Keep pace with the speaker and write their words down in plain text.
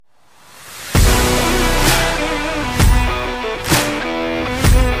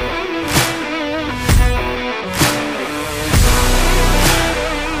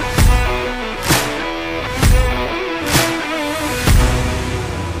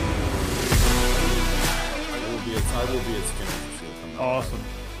will be at Skinner's. Awesome.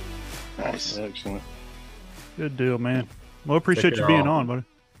 Nice. Excellent. Good deal, man. Well, appreciate you being on, buddy.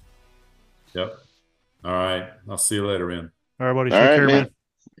 Yep. All right. I'll see you later, man. All right, buddy. All Take right, care, man.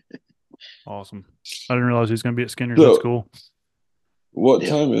 Awesome. I didn't realize he was going to be at Skinner's. So- That's cool. What Yeah.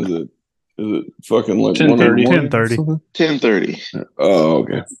 time is it? Is it fucking like 10:30. 10:30. 10:30. Oh,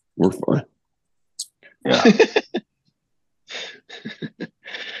 okay. We're fine. Yeah.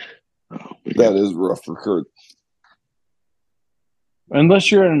 That is rough for Kurt.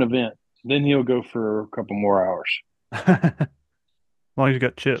 Unless you're at an event, then he'll go for a couple more hours. As long as you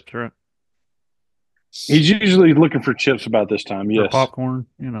got chips, right? He's usually looking for chips about this time, Or yes. popcorn,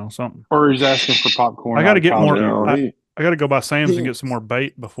 something. Or he's asking for popcorn. I gotta out get of more- college. No, I got to go by Sam's and He- get some more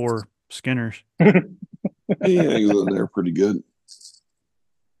bait before Skinner's. he hangs in there pretty good.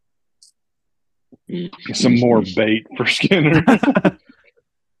 Some more bait for Skinner.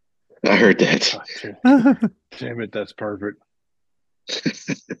 I heard that. Damn it, that's perfect.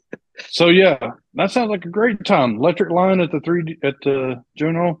 So yeah, that sounds like a great time. Electric line at the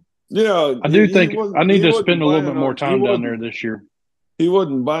Juno. Yeah, I do he think wasn't- I need he to wasn't spend a little buying bit more on- time he down wasn't- there this year. He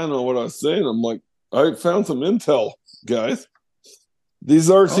wasn't buying on what I was saying. I'm like, I found some intel, guys. These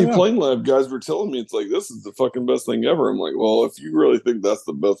RC Oh, yeah. Plane Lab guys were telling me it's like this is the fucking best thing ever. I'm like, well, if you really think that's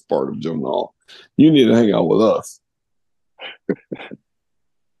the best part of Joe Knoll, you need to hang out with us.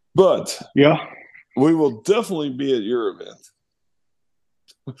 But Yeah. we will definitely be at your event.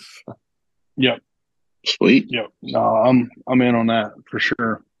 Sweet. Yep. No, I'm in on that for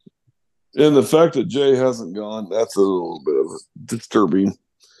sure. And the fact that Jay hasn't gone, that's a little bit of disturbing.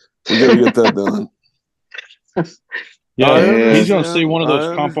 We got to get that done. Yeah, Yeah. he's going to see one of I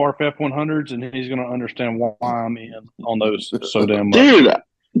those understand. Comparf F100s, and he's going to understand why I'm in on those so damn much.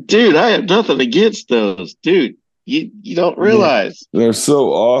 Dude, I have nothing against those. Dude, you don't realize. They're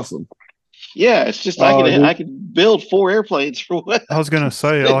so awesome. Yeah, it's just Oh, dude. I can build 4 airplanes for what? I was going to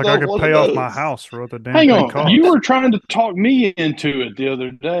say, Spend like, I on could one pay of off my those. house for what the damn Hang thing on, costs. you were trying to talk me into it the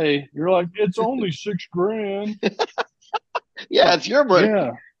other day. You're like, it's only $6,000. Yeah, it's your money.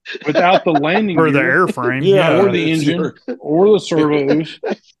 Yeah, without the landing for the gear airframe. Yeah, or the it's engine your- or the servos.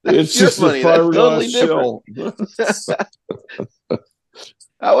 It's your just a money. That's totally fiberglass shell.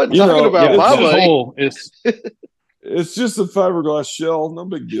 I wasn't You talking know, about it's my just money. whole it's It's just a fiberglass shell, no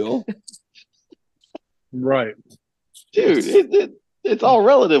big deal. right. Dude, it's all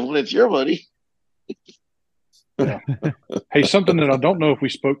relative when it's your money. Hey, something that I don't know if we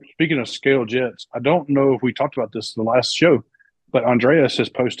speaking of scale jets, I don't know if we talked about this in the last show, but Andreas has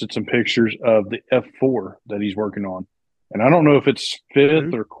posted some pictures of the F4 that he's working on. And I don't know if it's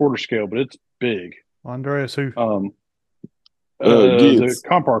fifth or quarter scale, but it's big. Andreas, who? The Geets.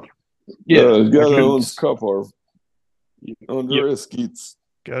 Compark. Yeah. The guy I that couldn't- owns Copar. Andreas Geets.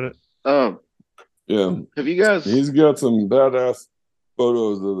 Got it. Yeah. Have you guys He's got some badass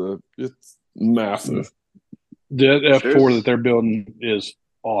photos of it's massive. The F4 There's- that they're building is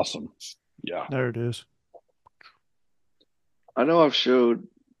awesome. Yeah. There it is. I know I've showed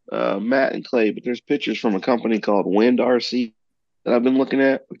Matt and Clay, but there's pictures from a company called Wind RC that I've been looking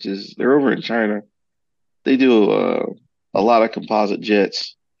at, which is they're over in China. They do a lot of composite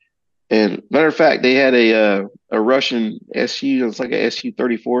jets. And matter of fact, they had a Russian SU. It's like a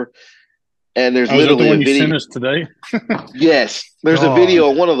SU-34, and there's Oh, is that the literally a one you video. sent us today? Yes, there's a God. video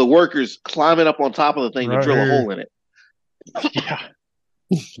of one of the workers climbing up on top of the thing Right to drill here. a hole in it. Yeah.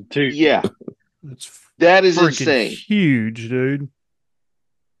 Dude. Yeah, It's that is freaking insane. huge, dude.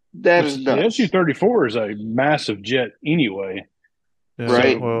 That is The nuts. SU-34 is a massive jet anyway. Yeah,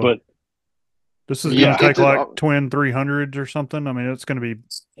 Right. Well, But this is Yeah. going to take It's an- like twin 300s or something. I mean, it's going to be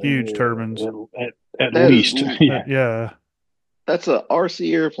huge turbines. At That is- least. Yeah. Yeah. That's a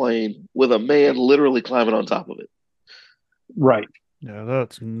RC airplane with a man literally climbing on top of it. Right. Yeah,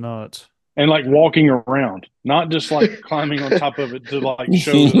 that's nuts. And like walking around, not just like climbing on top of it to like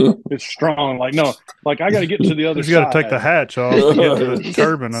show that it's strong. Like, no, like I got to get to the other You side. got to take the hatch off to get to the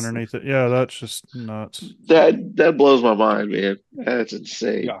turbine underneath it. Yeah, that's just nuts. That blows my mind, man. That's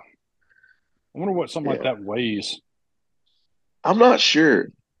insane. Yeah. I wonder what something like Yeah. that weighs. I'm not sure.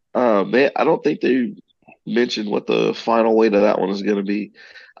 Man, I don't think they mentioned what the final weight of that one is going to be.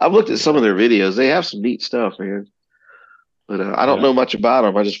 I've looked at some of their videos. They have some neat stuff, man. But I don't Yeah. know much about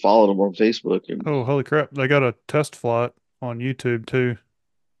them. I just followed them on Facebook. And Oh, holy crap. They got a test flight on YouTube too.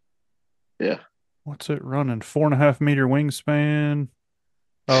 Yeah. What's it running? 4.5-meter wingspan.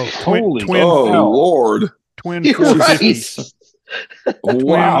 Oh, Holy twin, Oh hell. Lord! twin You're 450s.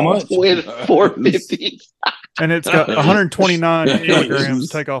 Wow! much? Twin 450. And it's got 129 kilograms Jesus.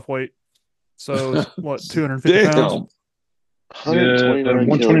 takeoff weight. So, what, 250 pounds? Damn! 129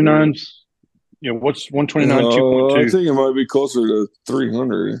 129. kilograms. what's 129 I 2.2? think it might be closer to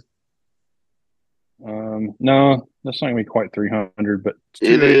 300. No, that's not gonna be quite 300, but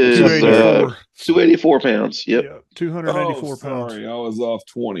It is 284. 284 pounds. Yep. Yeah, 284 pounds. Sorry, I was off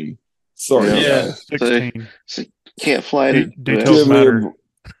 20. Sorry, Yeah. guys. 16. So can't fly it. Details Give me matter.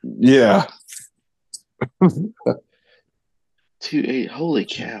 yeah. 280. Holy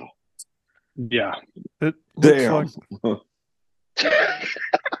cow. yeah, It looks Damn. like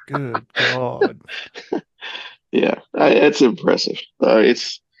good God. Yeah, that's impressive.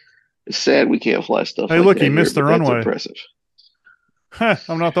 It's sad we can't fly stuff. Hey, like look, that he missed here, the but that's runway. impressive.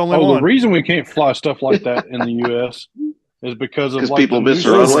 I'm not the only the one. reason we can't fly stuff like that in the U.S. is because of 'Cause like people the miss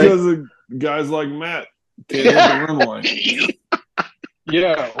the new- That's runway? because of guys like Matt can't hit the runway.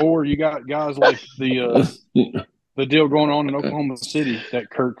 Yeah, or you got guys like the deal going on in Oklahoma City that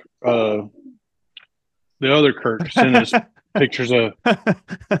Kirk, the other Kirk, sent us pictures of.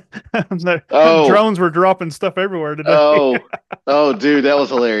 Oh. Drones were dropping stuff everywhere today. Oh, dude, that was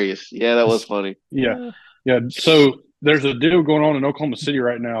hilarious. Yeah, that was funny. Yeah. So there's a deal going on in Oklahoma City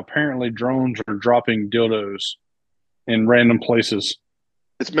right now. Apparently, drones are dropping dildos in random places.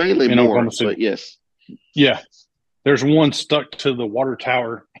 It's mainly In more, Oklahoma City. but yes. Yeah, there's one stuck to the water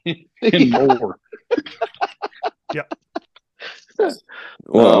tower in Moore.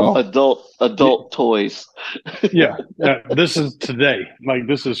 Wow. Adult toys. Yeah, this is today. Like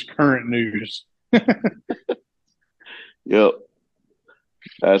this is current news. Yep.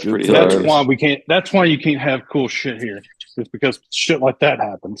 That's Good pretty times. That's hilarious. why we can't. That's why you can't have cool shit here. It's because shit like that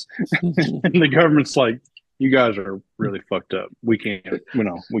happens, and the government's like, "You guys are really fucked up. We can't.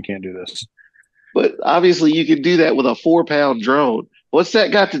 We can't do this." But obviously, you can do that with a 4-pound drone. What's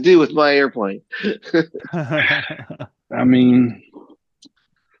that got to do with my airplane? I mean,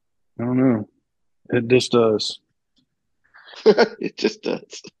 I don't know. It just does. It just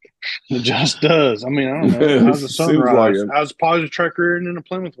does. It just does. I mean, I don't know. It How's the seems sunrise? like it. How's positive track rearing in a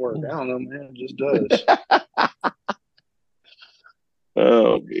Plymouth work? I don't know, man. It just does.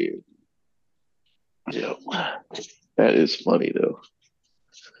 Oh, man. Yep. That is funny, though.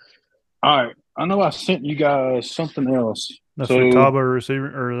 All right. I know I sent you guys something else. The So- Futaba receiver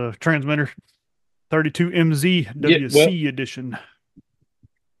or the transmitter, 32MZ WC edition.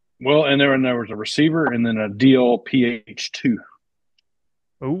 Well, and there was a receiver and then a DLPH2.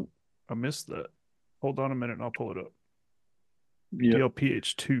 Oh, I missed that. Hold on a minute and I'll pull it up. Yeah.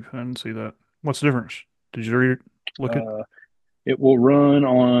 DLPH2. I didn't see that. What's the difference? Did you read it? Look at It will run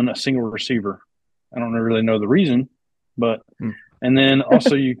on a single receiver. I don't really know the reason, but and then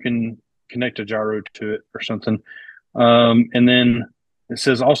also you can connect a gyro to it or something. And then it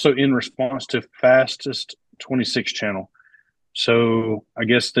says also in response to fastest 26 channel. So I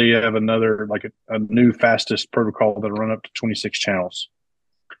guess they have another like a new fastest protocol that'll run up to 26 channels.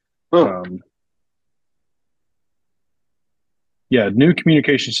 Huh. New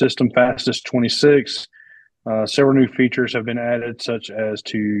communication system, fastest 26. Several new features have been added, such as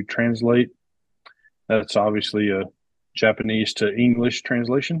to translate. That's obviously a Japanese to English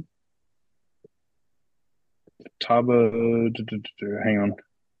translation. Taba, hang on.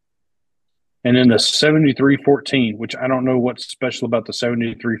 And then the 7314, which I don't know what's special about the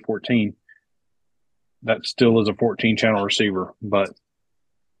 7314. That still is a 14-channel receiver, but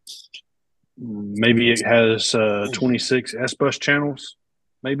maybe it has 26 S-Bus channels.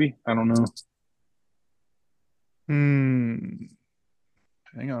 Maybe. I don't know. Hang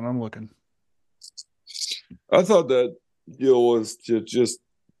on, I'm looking. I thought that deal was to just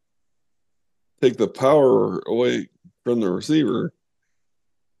take the power away from the receiver.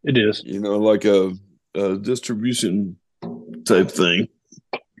 It is. Like a distribution type thing.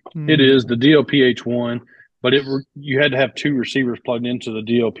 It is the DLPH1, but you had to have two receivers plugged into the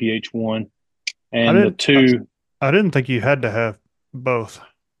DLPH1, and the two. I didn't think you had to have both.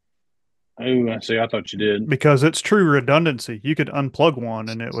 Oh, I see. I thought you did. Because it's true redundancy. You could unplug one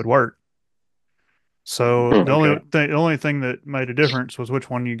and it would work. So the only thing that made a difference was which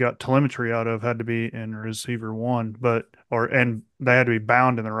one you got telemetry out of had to be in receiver one, and they had to be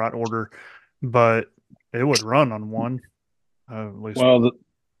bound in the right order, but it would run on one. At least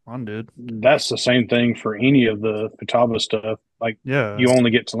one did. That's the same thing for any of the Futaba stuff. Like, you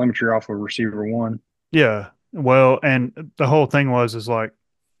only get telemetry off of receiver one. Yeah. Well, and the whole thing is like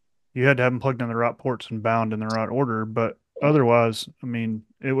you had to have them plugged in the right ports and bound in the right order, but otherwise, I mean,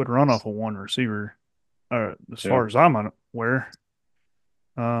 it would run off of one receiver. As far as I'm aware.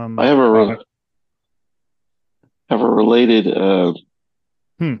 I have a related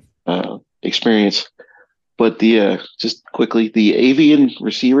experience, but just quickly, the Avian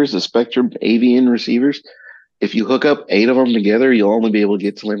receivers, the Spectrum Avian receivers, if you hook up 8 of them together, you'll only be able to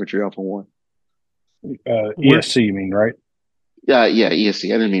get telemetry off of one. ESC, you mean, right? Yeah, ESC.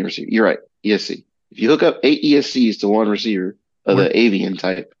 I didn't mean receiver. You're right. ESC. If you hook up 8 ESCs to one receiver of We're- the avian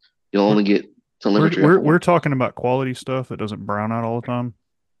type, you'll only get telemetry. off of We're one. talking about quality stuff that doesn't brown out all the time.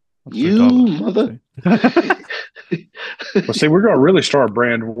 That's what You we're talking mother. Well, see, we're going to really start a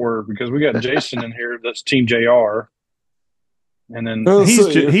brand war because we got Jason in here that's Team JR. And then Oh, He's so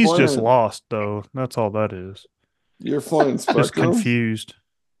you're he's just flying- lost though. That's all that is. You're flying Just Spectrum. confused.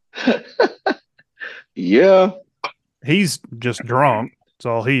 Yeah. He's just drunk. That's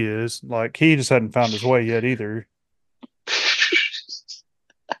all he is. Like he just hadn't found his way yet either.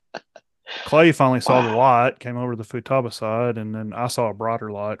 Clay finally saw the light, came over to the Futaba side, and then I saw a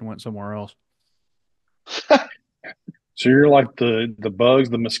broader light and went somewhere else. so you're like the bugs,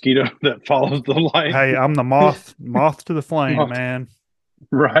 the mosquito that follows the light. Hey, I'm the moth to the flame, Moth. man.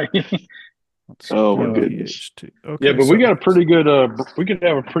 Right. Let's see, Oh, my PH2. goodness. Okay, Yeah, but so we got a pretty good we could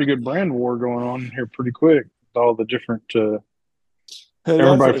have a pretty good brand war going on here pretty quick with all the different Hey, that's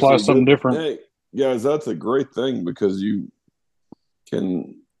everybody actually flies something good. different. Hey, guys, that's a great thing because you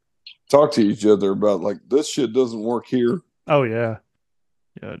can talk to each other about like this shit doesn't work here. oh yeah.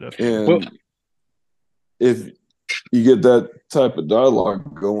 Yeah, definitely. And Well- if you get that type of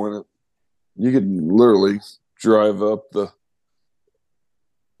dialogue going, you can literally drive up the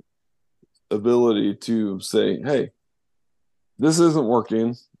ability to say, hey, this isn't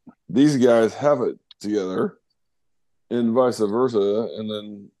working. These guys have it together, and vice versa. And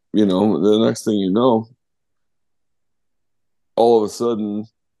then, the next thing you know, all of a sudden,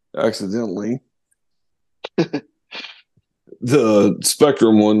 accidentally, the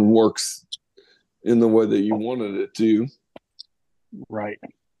Spectrum one works in the way that you wanted it to. Right.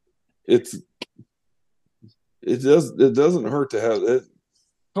 It doesn't hurt to have it.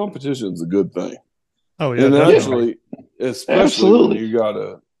 Competition's a good thing. Oh yeah, And definitely. actually, especially Absolutely.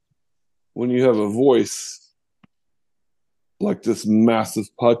 when you have a voice like this massive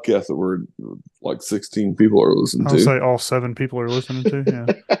podcast that we're like 16 people are listening I'll to. say all 7 people are listening to. Yeah.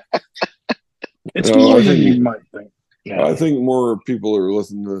 It's No, more I than think- you might think. Yeah. I think more people are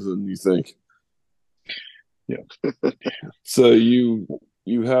listening to this than you think. Yeah. So you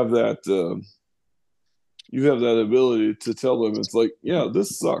have that ability to tell them it's like, yeah,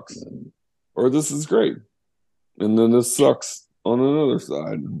 this sucks, or this is great, and then this sucks on another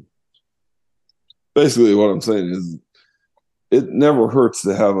side. Basically, what I'm saying is, it never hurts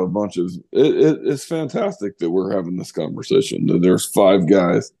to have a bunch of. It's fantastic that we're having this conversation. That there's 5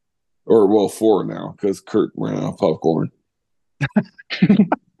 guys, or well, 4 now because Kurt ran out of popcorn.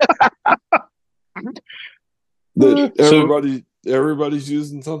 That everybody's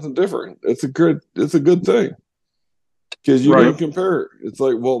using something different. It's a good thing because you Right. don't compare it. It's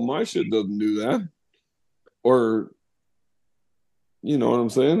like, well, my shit doesn't do that, or you know what I'm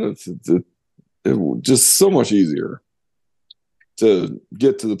saying? It's just so much easier to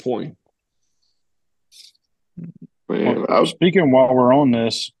get to the point. Man, Well, speaking while we're on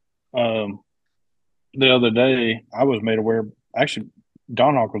this, the other day I was made aware. Actually,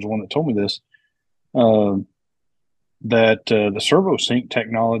 Don Hawk was the one that told me this. That the servo sync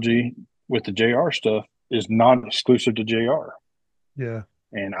technology with the JR stuff is not exclusive to JR, Yeah.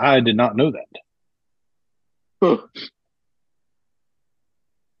 and I did not know that. huh,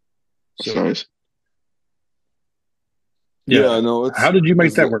 that's So, nice. Yeah, I know. It's How did you make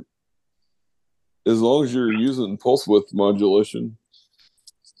as that lo- work? As long as you're using pulse width modulation,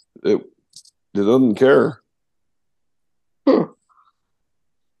 it doesn't care. Huh,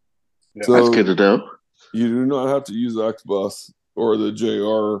 Yeah. So that's good to know. you do not have to use XBus or the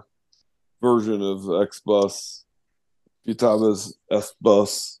JR version of XBus, Futaba's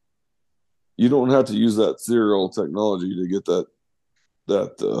SBus. You don't have to use that serial technology to get that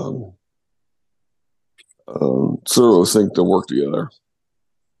servo sync to work together.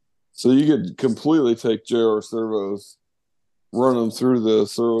 So you could completely take JR servos, run them through the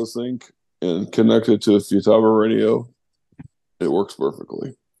servo sync, and connect it to a Futaba radio. It works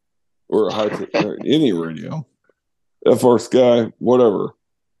perfectly. Or or any radio, FR Sky, whatever.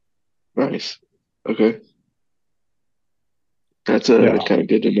 Nice. Okay. That's Yeah. kind of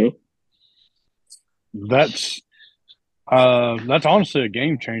good to know. That's honestly a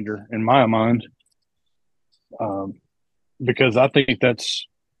game changer in my mind, because I think that's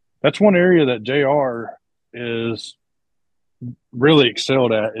one area that JR is really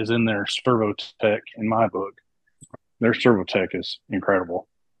excelled at is in their servo tech. In my book, their servo tech is incredible.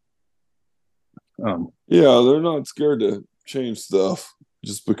 Yeah, they're not scared to change stuff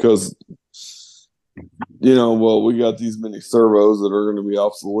just because, well, we got these many servos that are going to be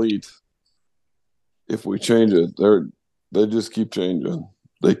obsolete. If we change it, they just keep changing.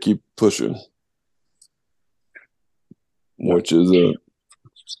 They keep pushing. which is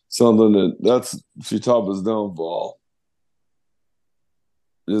something that's Futaba's downfall.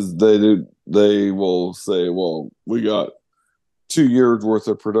 Is they will say, well, we got 2 years worth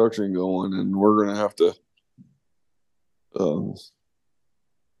of production going, and we're going to have to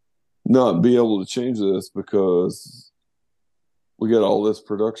not be able to change this because we got all this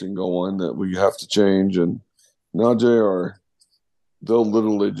production going that we have to change. And now JR, they'll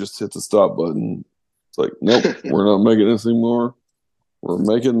literally just hit the stop button. It's like, nope, we're not making this anymore. We're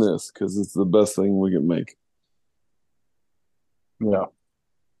making this because it's the best thing we can make. Yeah.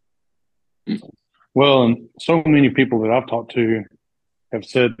 Well, and so many people that I've talked to have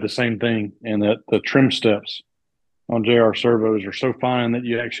said the same thing, and that the trim steps on JR servos are so fine that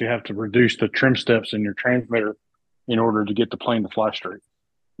you actually have to reduce the trim steps in your transmitter in order to get the plane to fly straight.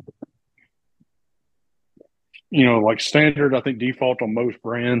 You know, like standard, I think default on most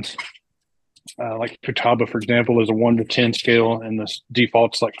brands, like Futaba, for example, is a 1 to 10 scale, and the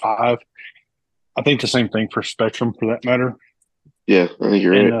default's like 5. I think the same thing for Spectrum, for that matter. Yeah, I think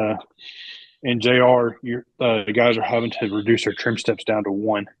you're right. And JR, the guys are having to reduce their trim steps down to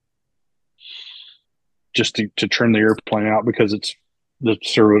 1, just to trim the airplane out, because the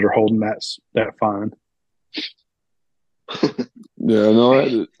servos are holding that fine. Yeah,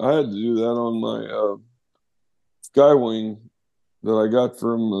 no, I had to do that on my Skywing that I got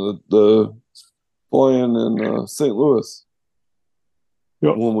from the plane in St. Louis.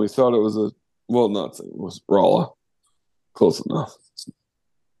 Yep. When we thought it was not St. Louis, Rolla. Close enough.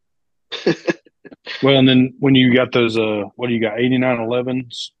 Well, and then when you got those, what do you got,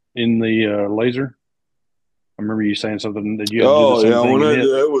 8911s in the laser? I remember you saying something that you had to do the same thing. When I did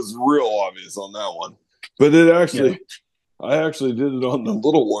it was real obvious on that one. But it actually, I actually did it on the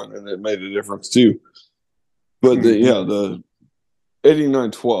little one, and it made a difference too. But the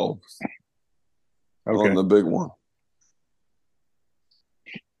 8912 on the big one.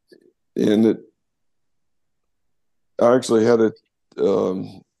 And I actually had it,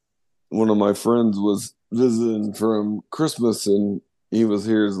 one of my friends was visiting from Christmas, and he was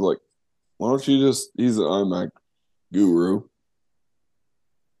here. He's like, why don't you he's an IMAC guru.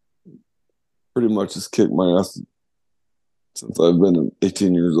 Pretty much just kicked my ass since I've been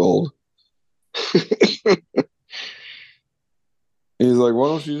 18 years old. He's like, why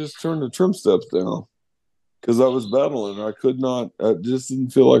don't you just turn the trim steps down? Because I was battling. I could not, I just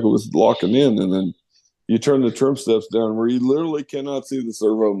didn't feel like it was locking in. And then you turn the trim steps down where you literally cannot see the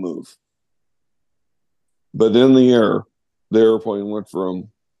servo move. But in the air, the airplane went from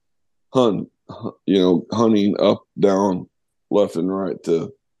hunting up, down, left, and right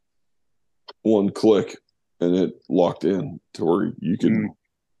to one click, and it locked in to where you could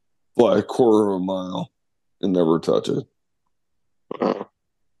fly a quarter of a mile and never touch it.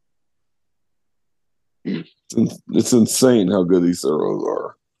 It's insane how good these servos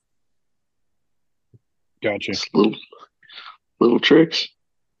are. Gotcha. Little tricks.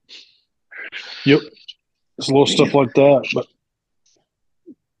 Yep. It's little stuff like that, but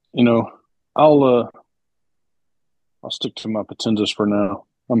I'll stick to my Potenzas for now.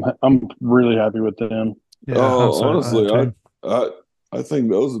 I'm really happy with them. Yeah, honestly, I think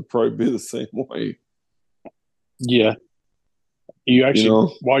those would probably be the same way. Yeah. You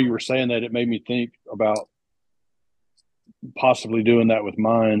actually, while you were saying that, it made me think about possibly doing that with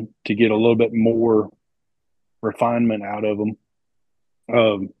mine to get a little bit more refinement out of them.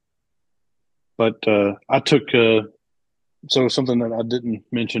 But I took so something that I didn't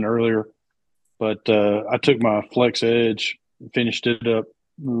mention earlier, but I took my Flex Edge, finished it up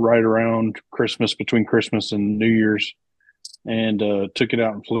right around Christmas, between Christmas and New Year's, and took it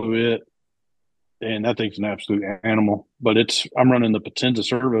out and flew it. And that thing's an absolute animal. But I'm running the Potenza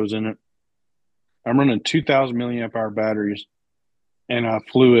servos in it. I'm running 2,000 milliamp hour batteries, and I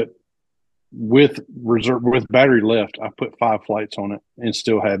flew it with battery left. I put 5 flights on it and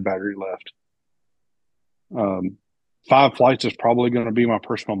still had battery left. 5 flights is probably going to be my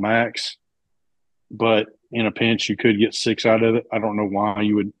personal max, but in a pinch, you could get 6 out of it. I don't know why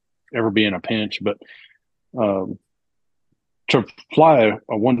you would ever be in a pinch, but to fly a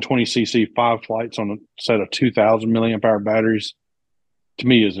 120cc 5 flights on a set of 2,000 milliamp hour batteries, to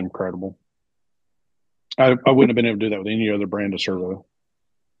me, is incredible. I wouldn't have been able to do that with any other brand of servo,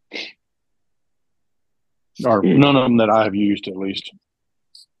 or none of them that I have used, at least.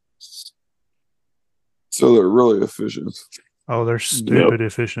 So they're really efficient. Oh, they're stupid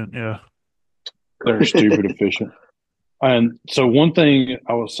efficient. Yeah. They're stupid efficient. And so one thing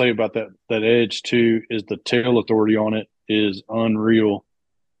I will say about that Edge too is the tail authority on it is unreal.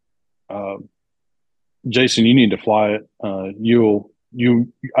 Jason, you need to fly it. I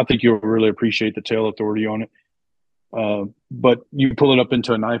think you'll really appreciate the tail authority on it. But you pull it up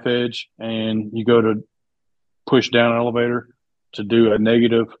into a knife edge and you go to push down an elevator to do a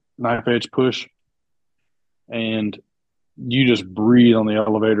negative knife edge push. And you just breathe on the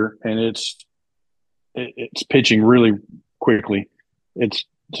elevator and it's pitching really quickly. It's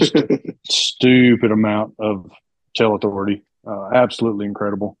just a stupid amount of tail authority. Absolutely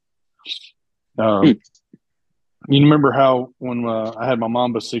incredible. You remember how when I had my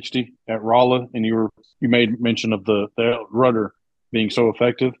Mamba 60 at Rolla and you made mention of the rudder being so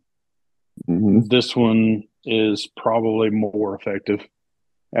effective? Mhm. This one is probably more effective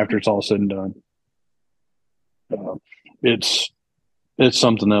after it's all said and done. It's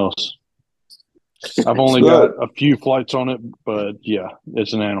something else. I've only got a few flights on it, but yeah,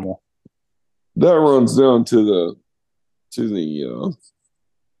 it's an animal. That runs down to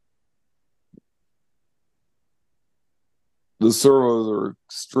the servos are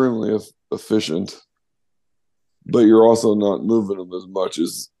extremely efficient, but you're also not moving them as much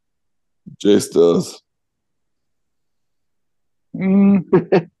as Jace does.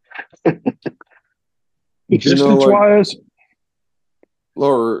 Distance wise,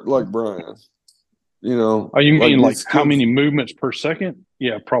 or like Brian, oh, you mean like these how kids- many movements per second?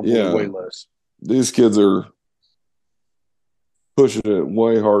 Yeah, probably Yeah. way less. These kids are pushing it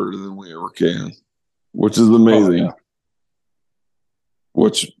way harder than we ever can, which is amazing. Oh, yeah.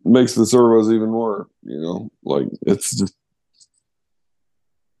 Which makes the servos even more, like it's just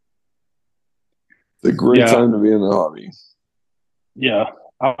a great Yeah. time to be in the hobby. Yeah,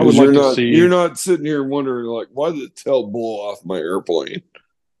 I would Because like to see. you're not sitting here wondering like, why did the tail blow off my airplane?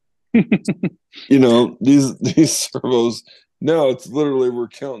 These servos now it's literally we're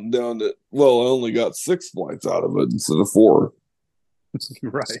counting down to I only got 6 flights out of it instead of 4.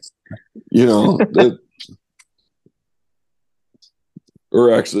 Right.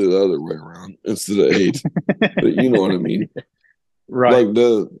 Or actually the other way around instead of 8. But you know what I mean. Right.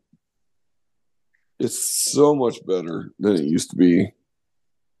 Like it's so much better than it used to be.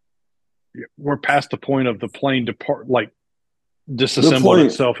 We're past the point of the plane disassembling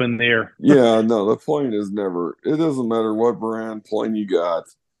itself in the air. Yeah, no, the plane is never. It doesn't matter what brand plane you got.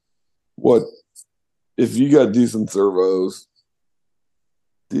 If you got decent servos,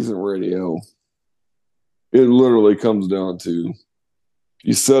 decent radio, it literally comes down to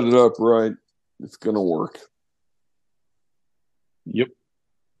you set it up right, it's gonna work. Yep.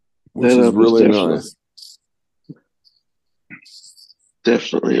 Which is really nice.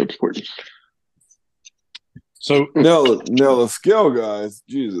 Definitely important. So now the scale guys,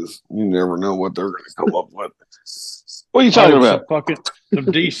 Jesus, you never know what they're going to come up with. What are you talking about? Some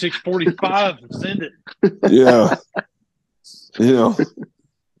D645 and send it. Yeah,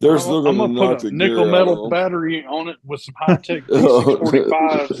 they're still I'm going to gonna knock put a the nickel gear metal out battery on it with some high tech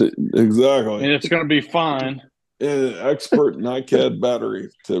D645, exactly, and it's going to be fine. And an expert NiCad battery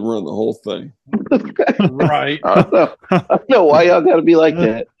to run the whole thing. Right. I don't know why y'all got to be like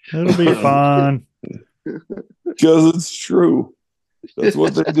that. It'll be fine. Because it's true. That's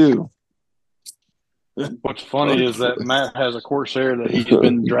what they do. What's funny is that Matt has a Corsair that he's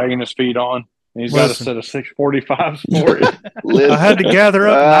been dragging his feet on, and he's got a set of 645s for it. I had to gather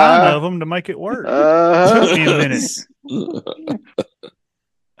up 9 of them to make it work. Took me a minute.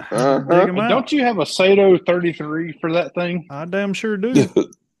 Dig 'em out. Don't you have a Sato 33 for that thing? I damn sure do.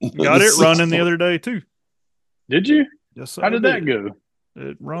 Got it running the other day too. Did you? Yes, How did that go?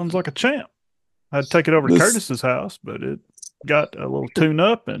 It runs like a champ. I had to take it over to Curtis's house, but it got a little tune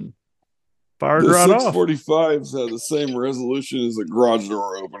up and fired right off. The 645s have the same resolution as a garage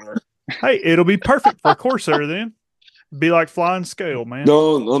door opener. Hey, it'll be perfect for a Corsair then. Be like flying scale, man.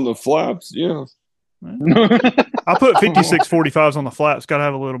 No, on the flaps, yeah. I put 5645s on the flaps. Got to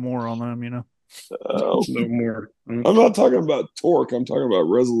have a little more on them, No more. I'm not talking about torque. I'm talking about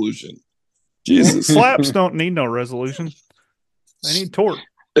resolution. Jesus. Flaps don't need no resolution. They need torque.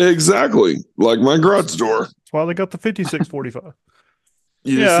 Exactly. Like my garage door. That's why they got the 5645.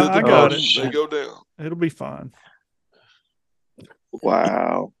 Yeah, I got it. They go down. It'll be fine.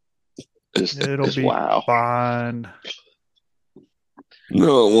 Wow. It'll be fine.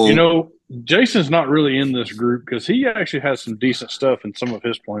 No, it won't. Jason's not really in this group because he actually has some decent stuff in some of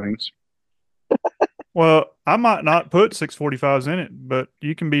his planes. Well, I might not put 645s in it, but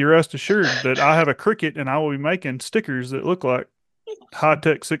you can be rest assured that I have a Cricut and I will be making stickers that look like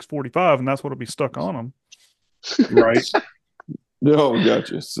high-tech 645, and that's what will be stuck on them. Right. No,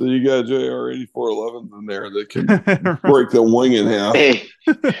 gotcha. So you got JR 8411s in there that can break the wing in half. Hey.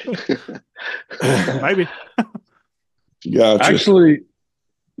 Maybe. Gotcha. Actually,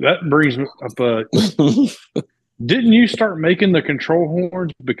 that brings up didn't you start making the control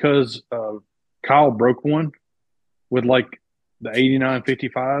horns because Kyle broke one? with like the 89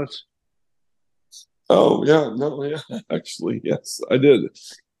 55s. Oh yeah, no, yeah. Actually, yes, I did.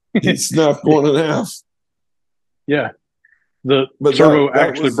 He snapped one in half. Yeah. The But servo that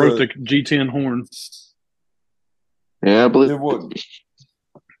actually was broke the G10 horn. Yeah, I believe it would.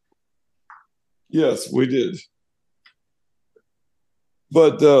 Yes, we did.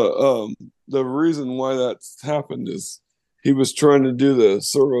 But the reason why that's happened is he was trying to do the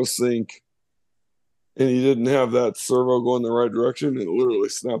servo sync, and he didn't have that servo going the right direction. And it literally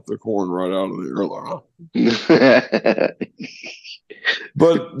snapped the horn right out of the airline.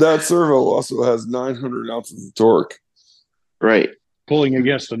 But that servo also has 900 ounces of torque. right. Pulling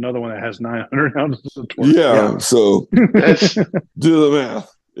against another one that has 900 ounces of torque. Yeah, so That's do the math.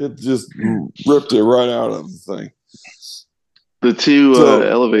 It just ripped it right out of the thing. the two So-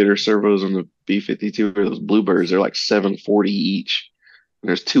 elevator servos on the B-52 are those Bluebirds. They're like 740 each. And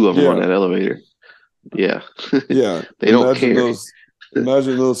there's two of them on Yeah. that elevator. Yeah. Yeah, They don't care.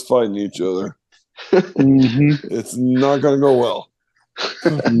 Imagine those fighting each other. Mhm. It's not going to go well.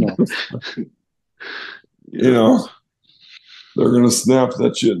 No. You know, they're going to snap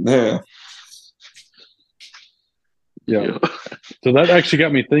that shit in half. Yeah. So that actually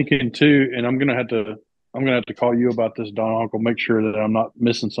got me thinking too, and I'm gonna have to call you about this, Don Uncle, make sure that I'm not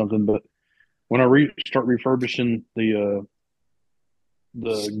missing something. But when I start refurbishing the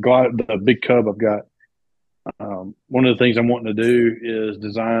big Cub I've got, one of the things I'm wanting to do is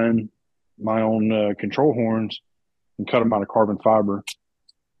design my own control horns and cut them out of carbon fiber.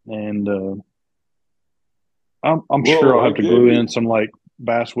 And I'm sure I'll have to glue in some like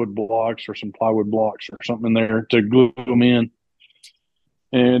basswood blocks or some plywood blocks or something in there to glue them in,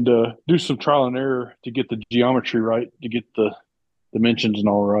 and do some trial and error to get the geometry right, to get the dimensions and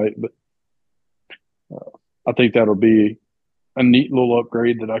all right. But I think that'll be a neat little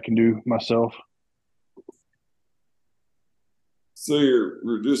upgrade that I can do myself. So you're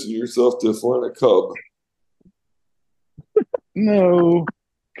reducing yourself to flying a Cub. No,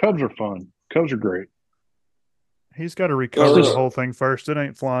 Cubs are fun. Cubs are great. He's got to recover Oh, the yeah. whole thing first. It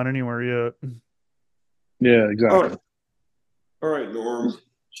ain't flying anywhere yet. Yeah, exactly. All right, Norm.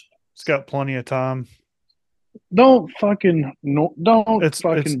 It's got plenty of time. Don't fucking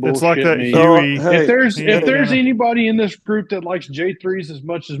It's bullshit like that me. Huey. Hey, If there's he if ain't there's gonna- anybody in this group that likes J3s as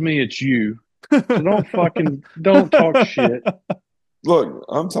much as me, it's you. So don't talk shit. Look,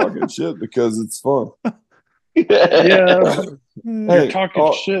 I'm talking shit because it's fun. Yeah, Hey, you're talking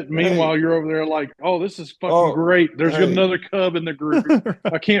oh, shit. Meanwhile, you're over there like, oh, this is fucking Oh, great. There's hey. another Cub in the group.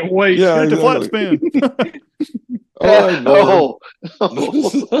 I can't wait. Yeah, Get the flat exactly. spin. All right, Norm.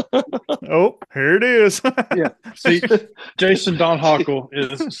 Oh. Oh, here it is. Yeah. See, Jason Don Hockle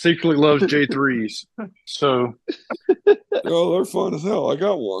is secretly loves J3s. So Oh, they're fun as hell. I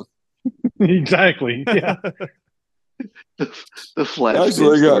got one. exactly. Yeah. The flat Actually, spin I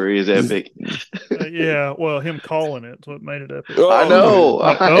got- story is epic. Yeah, well, him calling it's what made it epic. Oh, I know.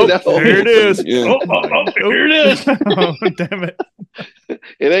 I Oh, know. here it is. Yeah. Here it is. Oh, damn it.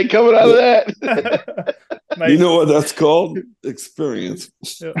 It ain't coming out of that. You know what that's called? Experience.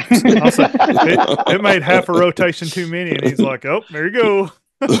 Yeah. I'll say, it made half a rotation too many, and he's like, "Oh, there you go."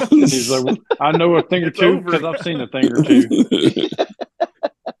 He's like, I know a thing or It's two over. because I've seen a thing or two.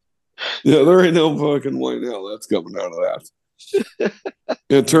 Yeah, there ain't no fucking way now that's coming out of that.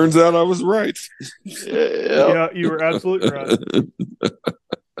 It turns out I was right. Yeah. Yeah, you were absolutely right.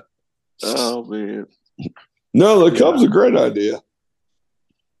 Oh man. No, the Cub's a great idea.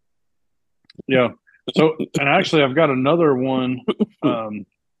 Yeah. So, and actually, I've got another one.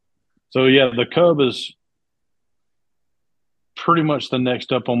 So, yeah, the Cub is pretty much the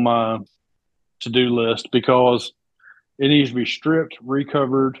next up on my to-do list because it needs to be stripped,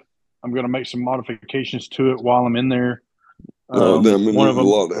 recovered. I'm going to make some modifications to it while I'm in there. Oh, damn, it one needs of a them,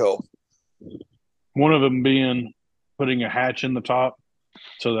 lot of help. one of them being putting a hatch in the top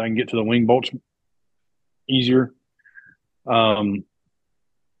so that I can get to the wing bolts easier. And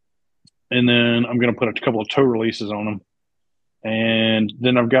then I'm going to put a couple of toe releases on them. And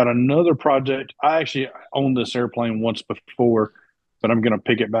then I've got another project. I actually owned this airplane once before, but I'm going to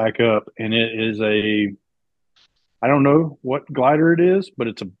pick it back up. And it is I don't know what glider it is, but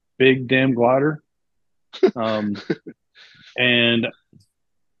it's a big damn glider. And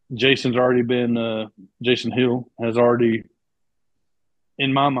Jason Hill has already,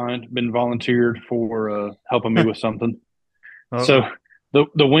 in my mind, been volunteered for helping me with something. Uh-oh. So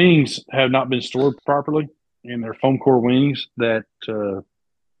the wings have not been stored properly, and they're foam core wings that the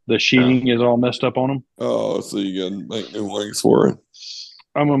sheeting is all messed up on them. Oh, so you can make new wings for it.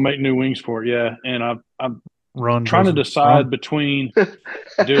 I'm gonna make new wings for it, yeah. And Run. Trying to versus decide run. between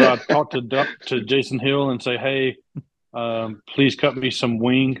do I talk to Jason Hill and say, hey, please cut me some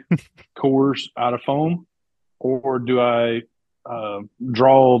wing cores out of foam, or do I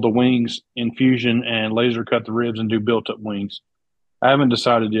draw the wings in Fusion and laser cut the ribs and do built up wings? I haven't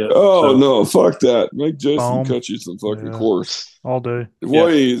decided yet. Oh so. no, fuck that. Make Jason Foam. cut you some fucking Yeah. course. All day.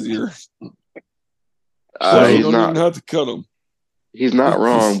 Way easier. Uh, you he's don't not. even have to cut them. He's not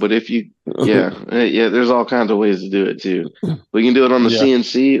wrong, but if you, yeah, there's all kinds of ways to do it too. We can do it on the Yeah.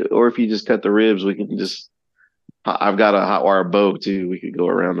 CNC, or if you just cut the ribs, we can just. I've got a hot wire bow too. We could go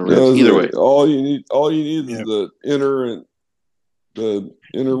around the ribs. Either way, all you need Yeah. is the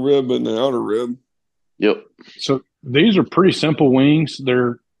inner rib and the outer rib. yep. So these are pretty simple wings.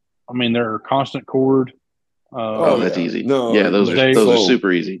 They're constant cord. Oh, that's yeah. easy. No, yeah, those they- are those are foam.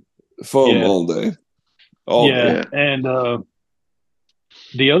 super easy. Foam Yeah. all day. All yeah, day. and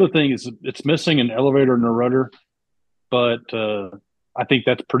the other thing is it's missing an elevator and a rudder, but I think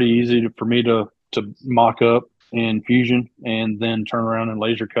that's pretty easy for me to mock up in Fusion and then turn around and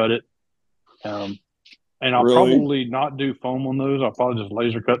laser cut it. And I'll Really? probably not do foam on those. I'll probably just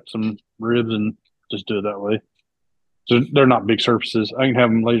laser cut some ribs and just do it that way. So they're not big surfaces. I can have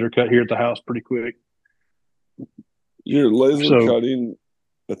them laser cut here at the house pretty quick. You're laser So- cutting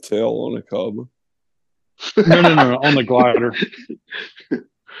a tail on a cub. No, on the glider.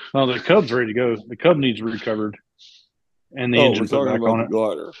 No, the Cub's ready to go. The Cub needs recovered, and the We're engine put talking back about on the it.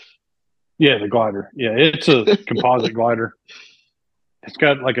 glider. Yeah, the glider. Yeah, it's a composite glider. It's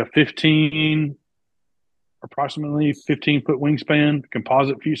got like a approximately 15-foot wingspan,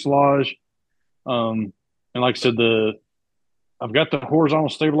 composite fuselage. And like I said, I've got the horizontal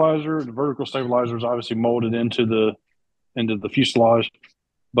stabilizer. The vertical stabilizer is obviously molded into the fuselage,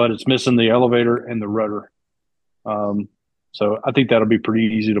 but it's missing the elevator and the rudder. So I think that'll be pretty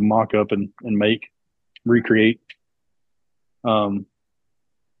easy to mock up and recreate. And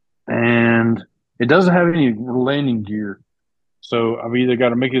it doesn't have any landing gear. So I've either got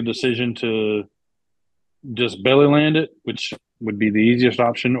to make a decision to just belly land it, which would be the easiest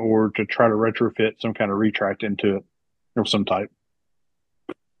option, or to try to retrofit some kind of retract into it of some type.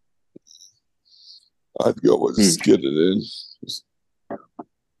 I'd go with skid it in.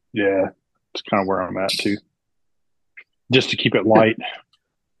 Yeah, it's kind of where I'm at too. Just to keep it light.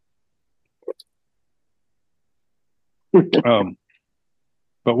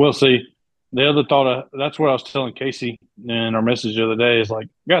 But we'll see. The other thought, that's what I was telling Casey in our message the other day, is like,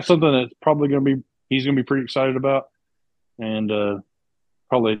 got something that's probably he's going to be pretty excited about, and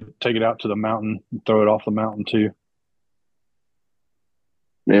probably take it out to the mountain and throw it off the mountain too.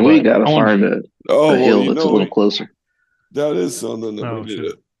 Man, we But got to I wonder- find Oh, a hill well, you that's a know, little closer. that is something that Oh, we need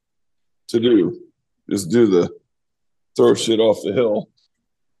shit. to do. Is throw shit off the hill.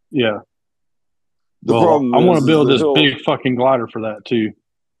 Yeah. The Well, problem I want is to build the this hill- big fucking glider for that too.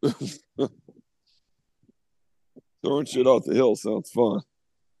 Throwing shit off the hill sounds fun.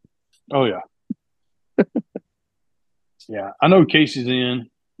 Oh yeah. Yeah. I know Casey's in.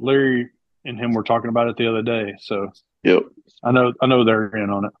 Larry and him were talking about it the other day. So Yep. I know they're in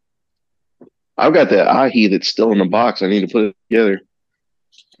on it. I've got that ahi that's still in the box. I need to put it together.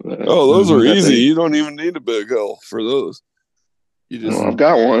 Oh, those are that easy. thing- You don't even need a big hill for those. You just Well, I've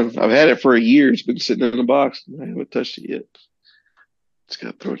got one. I've had it for a year. It's been sitting in the box. I haven't touched it yet. Just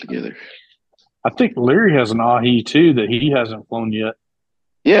got to throw it together. I think Larry has an ahi too that he hasn't flown yet.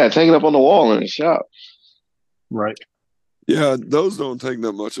 Yeah, it's hanging up on the wall in his shop. Right. yeah, those don't take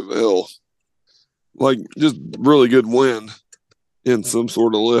that much of a hill. Like just really good wind and some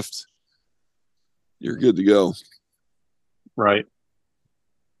sort of lift. You're good to go. Right.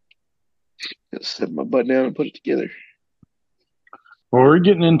 Got to set my butt down and put it together. Well, we're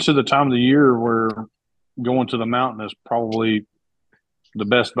getting into the time of the year where going to the mountain is probably the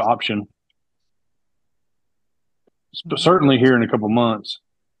best option. But certainly here in a couple months.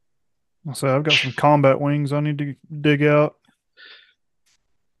 So I've got some combat wings I need to dig out.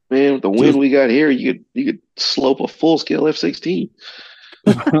 Man, with the wind we got here, you could slope a full scale F-16.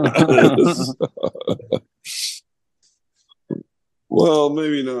 Well,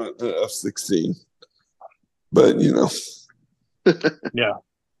 maybe not F-16, but you know. Yeah.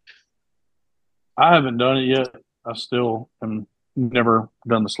 I haven't done it yet. I still am never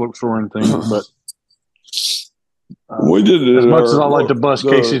done the slope soaring thing, but We did it as at much as our- I like to bust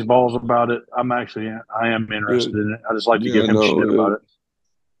the- Casey's balls about it, I am interested in it. I just like to give him no, shit about it.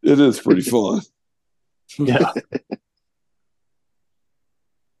 It is pretty fun. Yeah.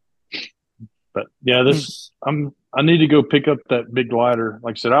 But yeah, I need to go pick up that big glider.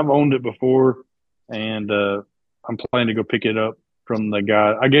 Like I said, I've owned it before, and I'm planning to go pick it up from the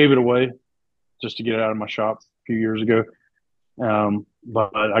guy. I gave it away just to get it out of my shop a few years ago.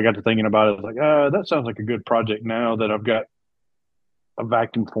 But I got to thinking about it. I was like, that sounds like a good project now that I've got a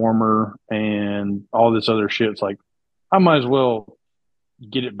vacuum former and all this other shit. It's like, I might as well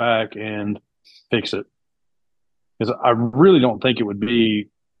get it back and fix it. Because I really don't think it would be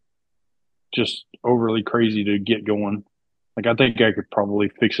just overly crazy to get going. Like, I think I could probably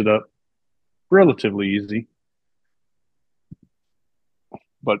fix it up relatively easy.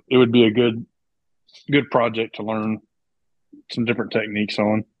 But it would be a good project to learn some different techniques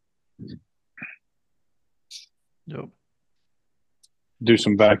on. Yep. Do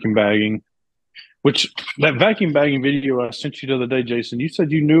some vacuum bagging. Which, that vacuum bagging video I sent you the other day, Jason, you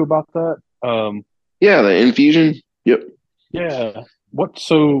said you knew about that? Yeah, the infusion. Yep. Yeah. What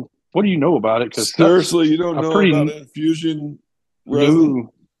do you know about it? Because Seriously, you don't know about infusion resin?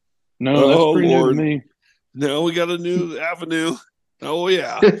 No, that's pretty new to me. Now we got a new avenue. Oh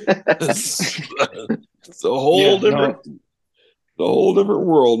yeah. It's a whole different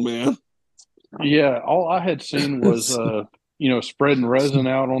world, man. Yeah, all I had seen was spreading resin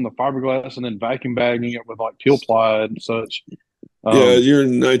out on the fiberglass and then vacuum bagging it with like peel ply and such. Yeah, you're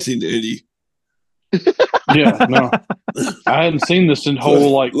in 1980. Yeah, no, I hadn't seen this in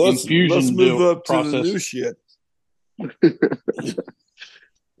whole like infusion. Let's move up process. To the new shit.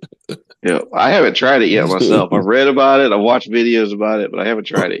 Yeah, I haven't tried it yet myself. I've read about it. I've watched videos about it, but I haven't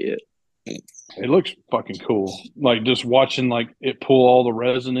tried it yet. It looks fucking cool. Like just watching like it pull all the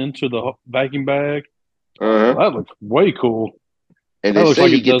resin into the vacuum bag. That looks way cool. And that they looks say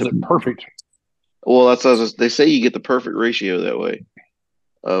like you it get does it perfect. Well, they say you get the perfect ratio that way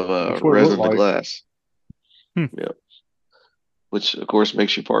of resin to glass. Yeah, which of course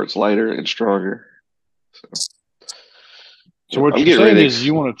makes your parts lighter and stronger. So what you're saying is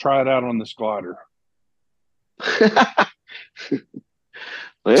you want to try it out on this glider?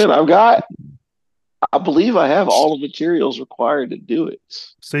 Man, I believe I have all the materials required to do it.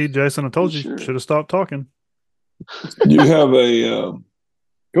 See, Jason, I told you, should have stopped talking. You have a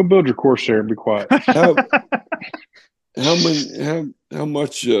go build your Corsair and be quiet. How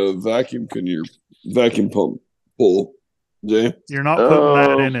much vacuum can your vacuum pump pull, Jay? You're not putting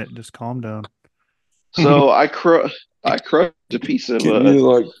that in it. Just calm down. So I crushed a piece of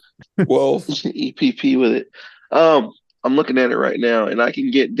like 12 EPP with it. I'm looking at it right now, and I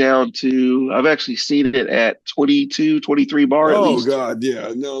can get down to. I've actually seen it at 22, 23 bar. At least. God,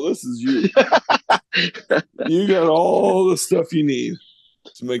 yeah. No, this is you. You got all the stuff you need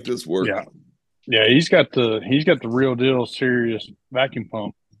to make this work. Yeah. He's got the real deal, serious vacuum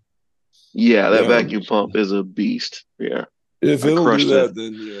pump. Yeah, that vacuum pump is a beast. Yeah. If it'll do that,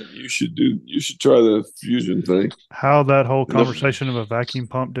 then you should try the fusion thing. How that whole conversation of a vacuum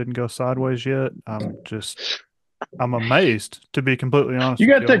pump didn't go sideways yet, I'm amazed, to be completely honest. You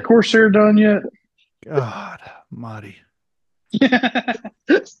got that Corsair done yet? God mighty.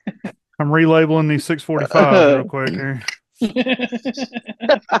 I'm relabeling these 645 real quick here.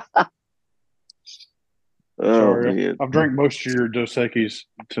 Sorry, man. I've drank most of your Dos Equis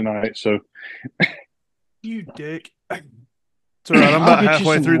tonight, so you dick. It's all right. I'm about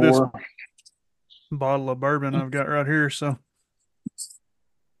halfway through this bottle of bourbon I've got right here. So,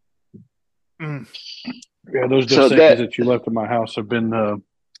 yeah, those Dos Equis that you left at my house have been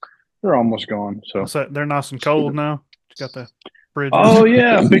they're almost gone. So they're nice and cold now. You got the fridge. Oh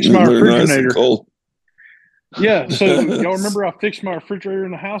yeah, I fixed my refrigerator. Nice cold. Yeah, so y'all remember I fixed my refrigerator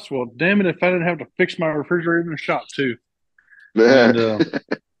in the house? Well, damn it, if I didn't have to fix my refrigerator in the shop too. And,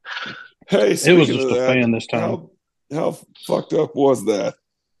 hey, it was just a fan this time. How fucked up was that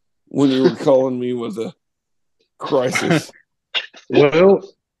when you were calling me with a crisis? Well,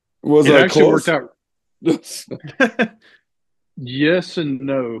 it actually worked out. Yes and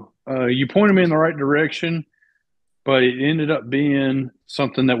no. You pointed me in the right direction, but it ended up being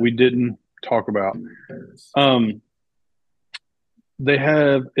something that we didn't talk about.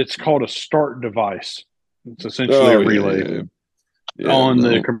 It's called a start device. It's essentially a relay on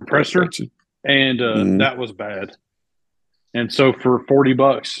the compressor, and that was bad. And so for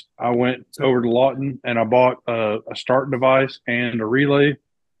 $40, I went over to Lawton and I bought a start device and a relay,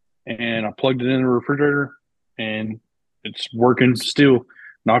 and I plugged it in the refrigerator, and it's working still.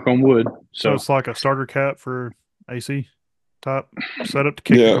 Knock on wood. So it's like a starter cap for AC type setup to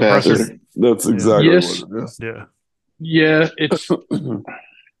kick the compressor. That's exactly what it is. Yeah, it's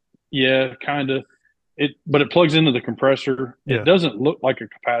kind of. But it plugs into the compressor. Yeah. It doesn't look like a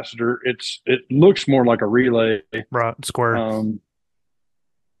capacitor. It looks more like a relay. Right, square.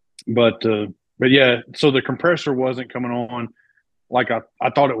 But yeah, so the compressor wasn't coming on like I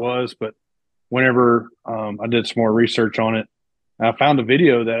thought it was, but whenever I did some more research on it, And I found a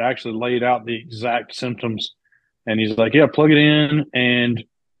video that actually laid out the exact symptoms. And he's like, yeah, plug it in. And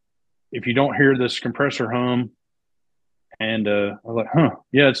if you don't hear this compressor hum, and I was like,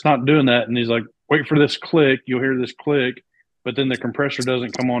 yeah, it's not doing that. And he's like, wait for this click. You'll hear this click, but then the compressor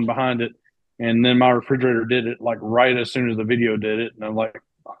doesn't come on behind it. And then my refrigerator did it like right as soon as the video did it. And I'm like,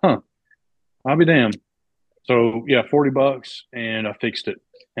 I'll be damned. So yeah, $40 and I fixed it.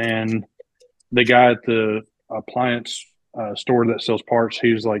 And the guy at the appliance store that sells parts,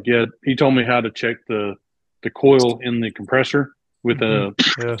 he was like, yeah, he told me how to check the coil in the compressor with a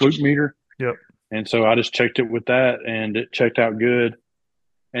fluke meter. Yep. And so I just checked it with that and it checked out good.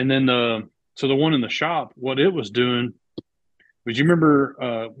 And then so the one in the shop, what it was doing was, you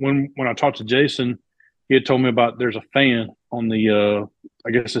remember when I talked to Jason, he had told me about there's a fan on the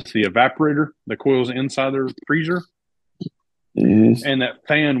I guess it's the evaporator, the coils inside their freezer. Mhm. And that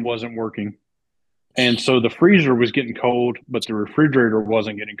fan wasn't working. And so the freezer was getting cold, but the refrigerator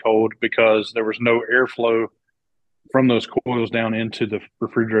wasn't getting cold because there was no airflow from those coils down into the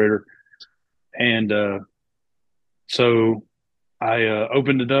refrigerator. And so I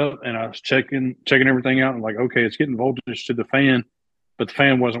opened it up and I was checking everything out. And like, okay, it's getting voltage to the fan, but the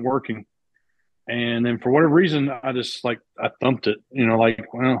fan wasn't working. And then for whatever reason, I just I thumped it,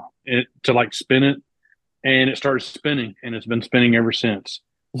 to like spin it, and it started spinning, and it's been spinning ever since.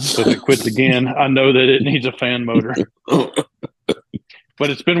 So if it quits again, I know that it needs a fan motor. But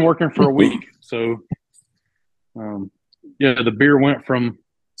it's been working for a week. So, the beer went from,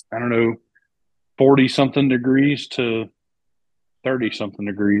 40 something degrees to 30 something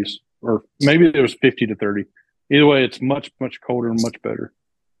degrees, or maybe it was 50 to 30. Either way, it's much, much colder and much better.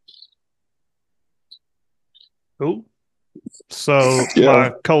 Cool. So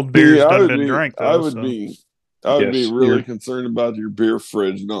my cold beer's done been drank though. I would be really concerned about your beer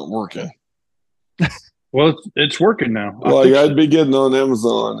fridge not working. Well, it's working now. I'd be getting on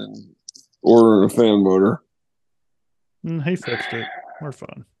Amazon and ordering a fan motor. He fixed it. We're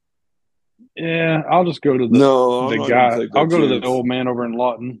fine. Yeah, I'll just go to the guy. I'll go to the old man over in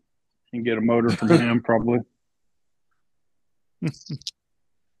Lawton and get a motor from him probably.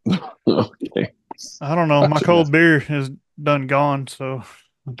 Okay. I don't know. My cold beer is done gone, so I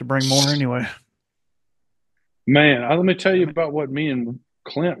have to bring more anyway. Man, let me tell you about what me and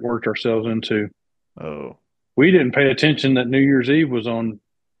Clint worked ourselves into. Oh. We didn't pay attention that New Year's Eve was on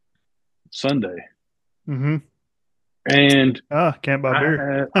Sunday. Mm-hmm. And can't buy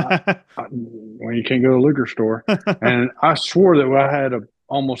beer. Well, you can't go to a liquor store. And I swore that I had a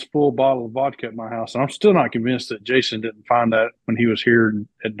almost full bottle of vodka at my house. And I'm still not convinced that Jason didn't find that when he was here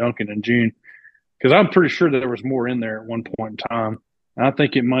at Duncan in June. Because I'm pretty sure that there was more in there at one point in time. And I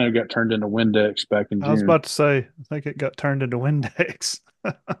think it might have got turned into Windex back in June. I was about to say, I think it got turned into Windex.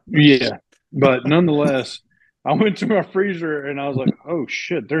 Yeah. But nonetheless, I went to my freezer and I was like, oh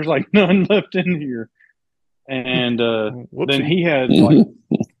shit, there's like none left in here. And then he had like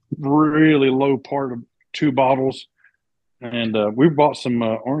really low part of 2 bottles. And we bought some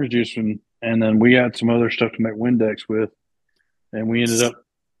orange juice and then we had some other stuff to make Windex with. And we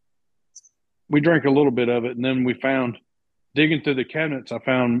drank a little bit of it. And then we found, digging through the cabinets, I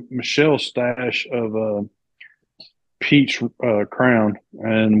found Michelle's stash of peach Crown.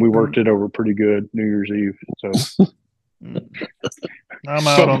 And we worked it over pretty good New Year's Eve. So I'm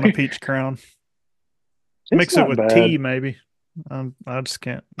out on the peach Crown. Mix it with tea, maybe. I just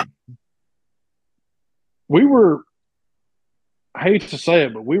can't. I hate to say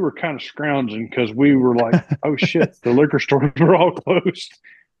it, but we were kind of scrounging because we were like, oh shit, the liquor stores were all closed.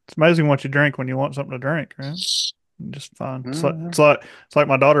 It's amazing what you drink when you want something to drink, right? Just fine. It's like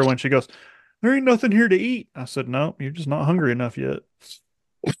my daughter when she goes, there ain't nothing here to eat. I said, no, you're just not hungry enough yet.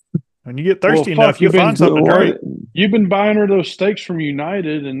 When you get thirsty enough, you'll find something to drink. You've been buying her those steaks from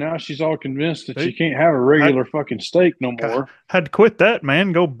United, and now she's all convinced that she can't have a regular fucking steak no more. Had to quit that,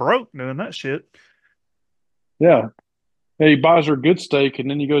 man. Go broke doing that shit. Yeah. He buys her a good steak, and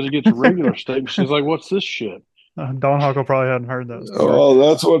then he goes and gets a regular steak. She's like, what's this shit? Don Huckle probably hadn't heard that. Oh,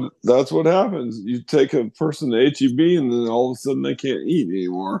 that's what happens. You take a person to HEB, and then all of a sudden they can't eat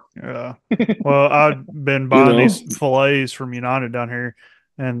anymore. Yeah. Well, I've been buying these fillets from United down here,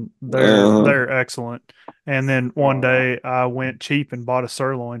 and they're excellent. And then one day I went cheap and bought a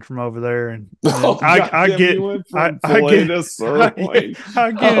sirloin from over there, and I get it off the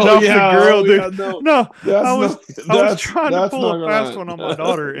grill, dude. I was trying to pull a fast one on my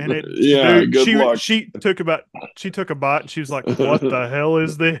daughter, and she took a bite. And she was like, "What the hell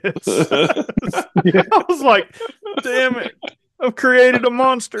is this?" I was like, "Damn it! I've created a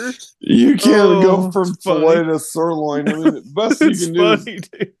monster." You can't go from filet to sirloin. I mean, the best you can do is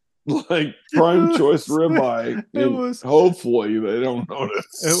like prime choice ribeye. It and was- hopefully they don't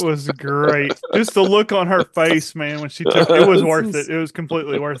notice. It was great. Just the look on her face, man, when she took it was worth it. It was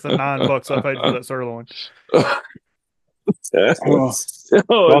completely worth the $9 I paid for that sirloin.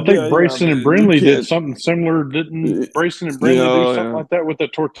 Well, I think Brayson and Brindley did can't- something similar. Didn't Brayson and Brindley do Yeah, something yeah. like that with the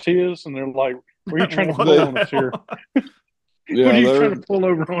tortillas? And they're like, "What are you trying to What pull the on us here? Yeah, What are you they're- trying to pull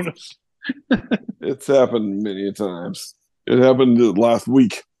over on us?" it's happened many times. It happened last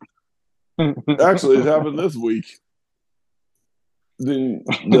week. Actually, it happened this week.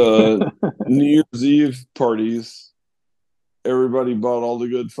 The New Year's Eve parties, everybody bought all the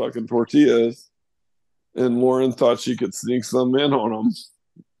good fucking tortillas, and Lauren thought she could sneak some in on them.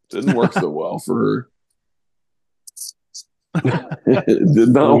 Didn't work so well for her. It did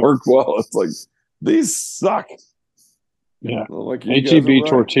not work well. It's like, these suck. Yeah, I'm like, you guys HEB are right.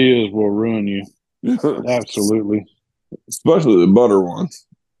 tortillas will ruin you. Absolutely. Especially the butter ones.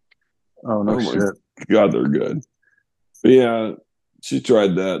 Oh no Oh my shit. God, they're good. But yeah, she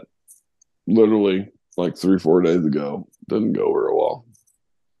tried that literally like 3-4 days ago. Didn't go very well.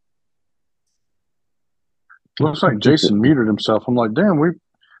 Looks like Jason muted himself. I'm like, damn,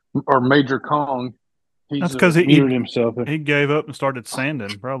 or Major Kong. That's 'cause he- muted himself. He gave up and started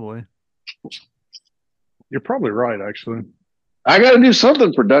sanding, probably. You're probably right, actually. I got to do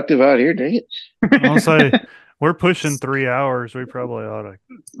something productive out here. Dang it! I'll say we're pushing 3 hours. We probably ought to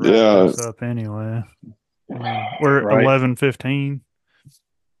wrap Yeah. this up anyway. We're at Right. 11:15.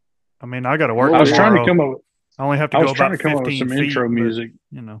 I mean, I got to work I I was tomorrow. trying to come up. I only have to I go was trying about to come up with 15 some feet, intro but, music.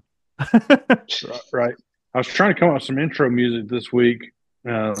 you know. Right. I was trying to come up with some intro music this week.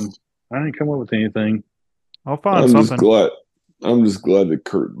 I didn't come up with anything. I'll find I'm something. just glad that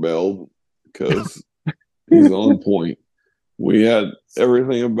Kurt bailed because he's on point. We had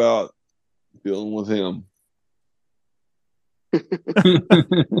everything about dealing with him.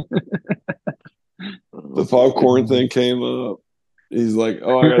 The popcorn thing came up. He's like,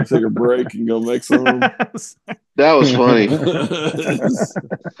 "Oh, I got to take a break and go make some." That was funny.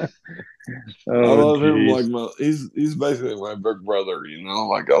 I Oh, love him geez. like he's basically my big brother, you know.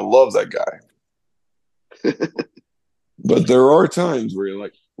 Like I love that guy. But there are times where you're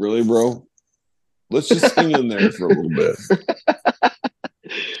like, "Really, bro? Let's just hang in there for a little bit."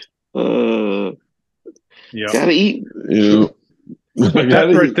 Yeah. Gotta eat. You know, But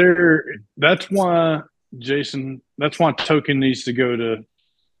that right there, that's why Jason. That's why Token needs to go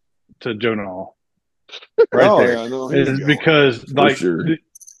to Jonah. Right Oh, there, yeah, I know he's is going, because for like sure.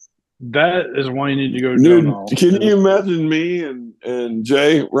 that is why you need to go to Dude, Jonah. can you imagine me and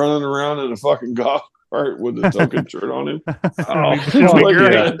Jay running around in a fucking golf cart with a token shirt on him? Oh, It'd be fuck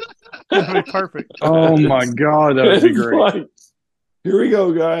great. yeah. It'd be perfect. Oh my god, that would be It's great. like, here we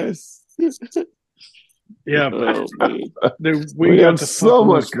go, guys. Yeah, Oh, man. dude, We we got had to so fucking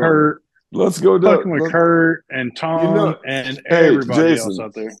much with fun. Kurt, Let's go fucking down. with Kurt and Tom know- and Hey, everybody Jason. else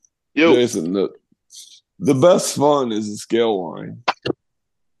out there. Yo, Jason, the best fun is the scale line.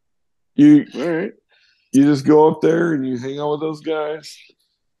 You all right. you just go up there and you hang out with those guys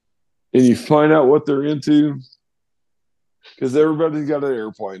and you find out what they're into. Because everybody's got an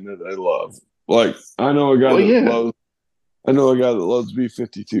airplane that they love. Like I know a guy that loves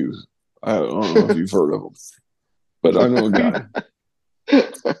B-52s. I don't know if you've heard of them, but I know a guy.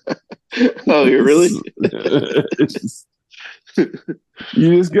 Oh, you really?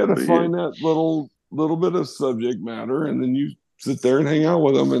 You just got to Yeah. find that little bit of subject matter, and then you sit there and hang out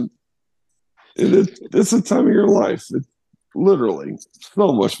with them, and it's a time of your life. It's literally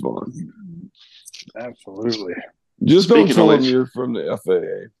so much fun. Absolutely. Just don't Speaking tell of them which- you're from the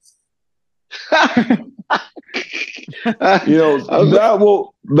FAA. You know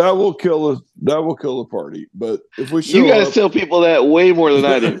that will kill us. That will kill the party. But if we show You guys up, tell people that way more than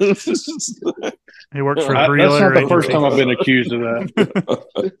I do. He works for That's three That's other not the first agencies. time I've been accused of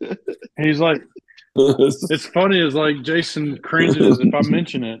that. He's like, it's funny is like Jason cringes if I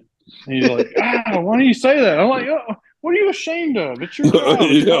mention it. He's like, why do you say that? I'm like, oh, what are you ashamed of? It's your job.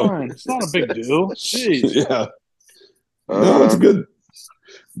 It's Yeah. fine. It's not a big deal. Jeez. Yeah. No, it's good.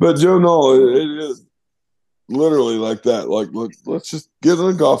 But Joe, no, it is literally like that. Like, let's just get in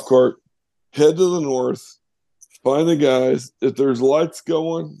a golf cart, head to the north, find the guys. If there's lights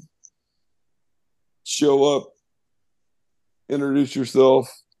going, show up, introduce yourself.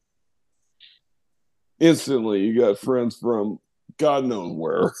 Instantly, you got friends from God knows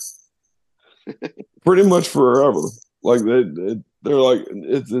where. Pretty much forever. Like they're like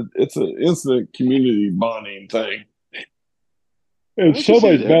it's an instant community bonding thing. If can see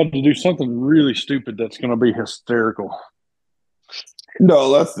somebody's that. about to do something really stupid that's going to be hysterical.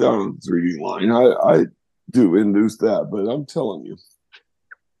 No, that's down the 3D line. I do induce that, but I'm telling you,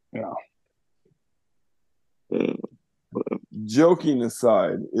 Yeah. Joking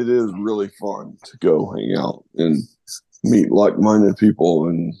aside, it is really fun to go hang out and meet like-minded people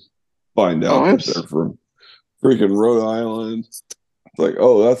and find out that they're from freaking Rhode Island. It's like,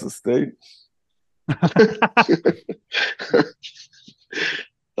 oh, that's a state.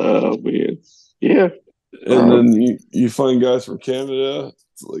 Oh man, yeah. And then you find guys from Canada.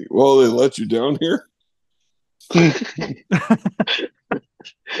 It's like, well, they let you down here.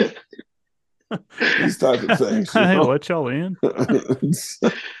 These type of things. Hey, let y'all in.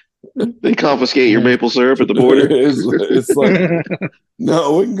 They confiscate your maple syrup at the border. It's like,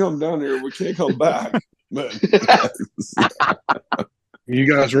 no, we can come down here. We can't come back. But You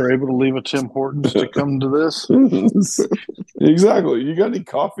guys were able to leave a Tim Hortons to come to this? Exactly. You got any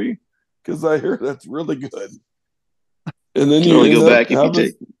coffee? Because I hear that's really good. And then You only go back if you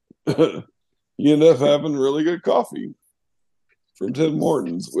take. You end up having really good coffee from Tim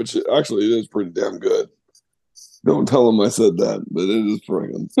Hortons, which actually is pretty damn good. Don't tell them I said that, but it is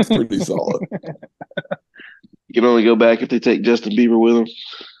pretty solid. You can only go back if they take Justin Bieber with them.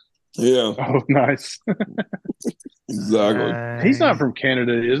 Yeah. Oh, nice. Exactly. He's not from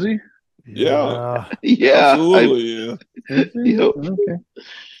Canada, is he? Yeah. Yeah, Absolutely. Yeah. Yep. Okay.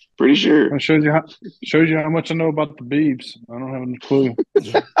 Pretty sure. That shows you how much I know about the Biebs. I don't have any clue.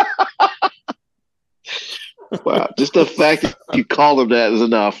 Wow, just the fact that you call them that is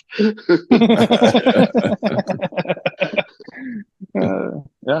enough.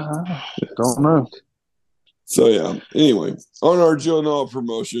 Yeah, don't know. So yeah. Anyway, on our Joe Noah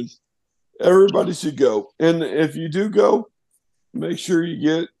promotion, everybody should go. And if you do go, make sure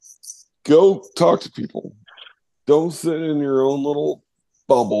you go talk to people. Don't sit in your own little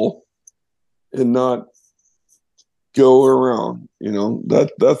bubble and not go around.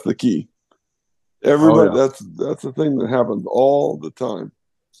 That's the key. Everybody, that's the thing that happens all the time.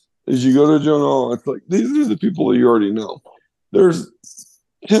 Is you go to Joe Noah, it's like these are the people that you already know. There's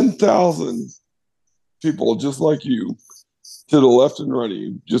 10,000 people just like you to the left and right of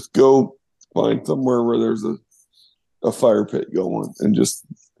you. Just go find somewhere where there's a fire pit going and just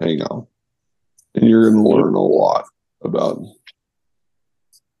hang out. And you're going to learn a lot about it.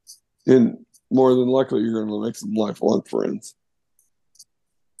 And more than likely, you're going to make some lifelong friends.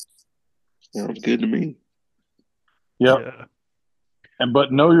 Sounds good to me. Yep. Yeah.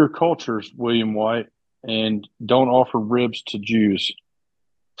 But know your cultures, William White, and don't offer ribs to Jews.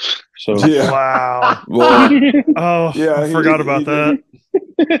 So Yeah. Wow. Well, Oh, yeah, I forgot about that.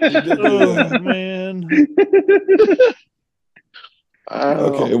 He did do Oh, that. man.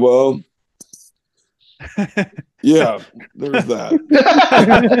 Okay, well, yeah, there's that.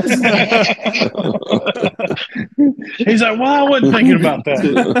 He's like, well, I wasn't thinking about that.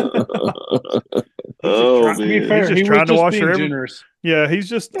 Oh, To be man. fair, He's just he trying was to just wash being every- generous. Yeah, he's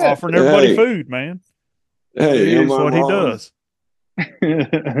just offering everybody Hey. food, man. Hey, It's am I what he wrong? does.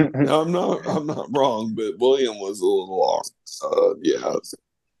 I'm not wrong, but William was a little off. Yeah,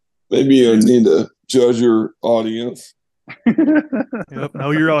 maybe you need to judge your audience. Yep,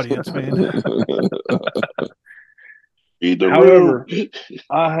 know your audience, man. Read the However, room.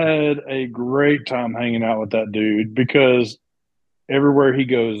 I had a great time hanging out with that dude because everywhere he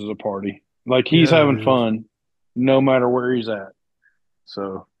goes is a party. Like he's Yeah, having it is. fun no matter where he's at.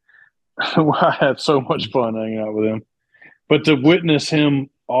 So I had so much fun hanging out with him. But to witness him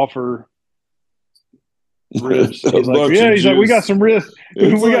offer ribs, A he's like, bunch yeah, of he's like, we got Jews. some ribs,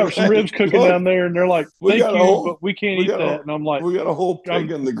 It's we got like, some hey, ribs cooking look, down there, and they're like, we thank got a you, whole- but we can't we eat got a- that. And I'm like, we got a whole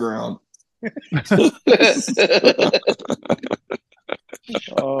pig in the ground.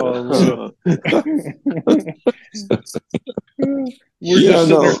 oh, Lord. We're Yeah, just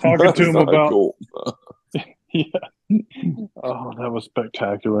sitting there no, talking to that's him not about, cool. yeah. Oh, that was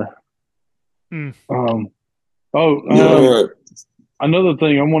spectacular. Mm. All right. Another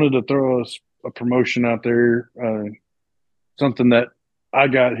thing, I wanted to throw a promotion out there, something that I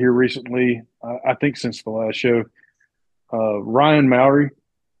got here recently, I think since the last show. Ryan Mowry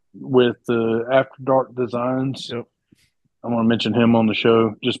with the After Dark Designs. Yep. I want to mention him on the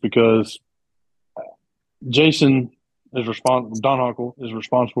show just because Jason is responsible, Don Huckle is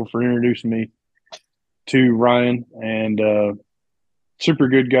responsible for introducing me to Ryan, and super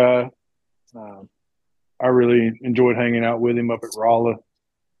good guy. I really enjoyed hanging out with him up at Rolla.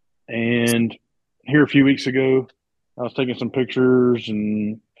 And here a few weeks ago, I was taking some pictures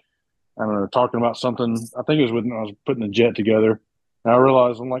and I don't know, talking about something. I think it was when I was putting the jet together. And I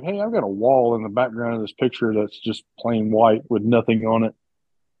realized I'm like, hey, I've got a wall in the background of this picture that's just plain white with nothing on it.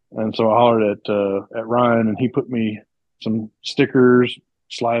 And so I hollered at Ryan, and he put me some stickers /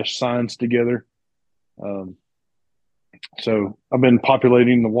 signs together. So I've been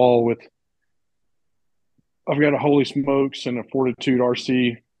populating the wall with. I've got a Holy Smokes and a Fortitude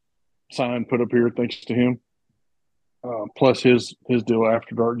RC sign put up here, thanks to him. Plus his deal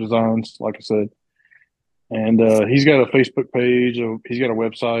After Dark Designs, like I said, and he's got a Facebook page. He's got a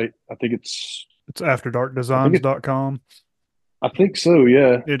website. I think it's afterdarkdesigns.com. I think so.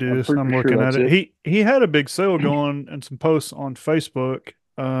 Yeah, It is. pretty I'm sure looking at that's it. He had a big sale going and some posts on Facebook.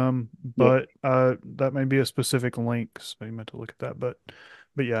 But that may be a specific link, so you meant to look at that. But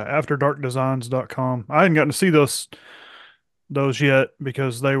yeah, afterdarkdesigns.com. I hadn't gotten to see those yet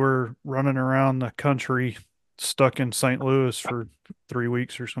because they were running around the country stuck in St. Louis for 3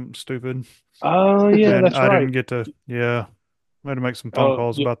 weeks or something stupid. Oh yeah, And that's I right. didn't get to, I had to make some phone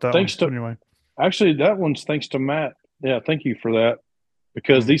calls Yeah, about that thanks one. to- Anyway, Actually, that one's thanks to Matt. Yeah, thank you for that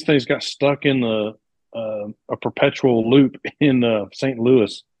because these things got stuck in a perpetual loop in St.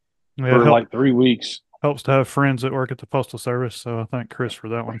 Louis yeah, for like 3 weeks. helps to have friends that work at the Postal Service. So I thank Chris for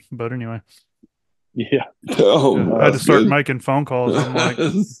that one. But anyway, Yeah, Oh, I had to that's start good. making phone calls. I'm like,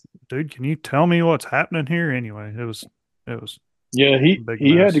 dude, can you tell me what's happening here? Anyway, it was yeah. Big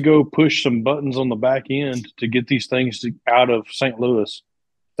He mess. had to go push some buttons on the back end to get these things out of St. Louis.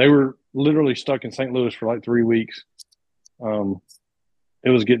 They were literally stuck in St. Louis for like 3 weeks. It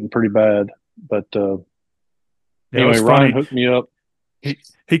was getting pretty bad, but Yeah, it anyway, was Ryan funny. hooked me up.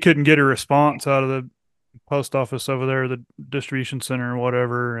 He couldn't get a response out of the post office over there, the distribution center or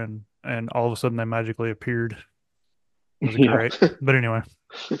whatever, and all of a sudden they magically appeared. It was Yeah. great. But anyway,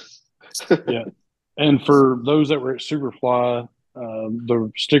 Yeah. And for those that were at Superfly,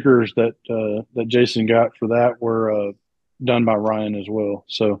 the stickers that Jason got for that were done by Ryan as well.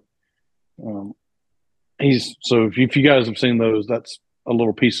 So if you guys have seen those, that's a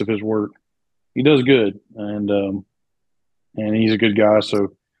little piece of his work. He does good, and he's a good guy. So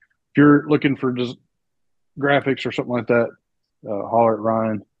if you're looking for just graphics or something like that, holler at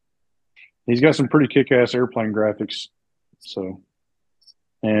Ryan. He's got some pretty kick-ass airplane graphics. So,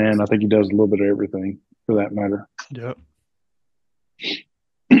 and I think he does a little bit of everything for that matter. yep.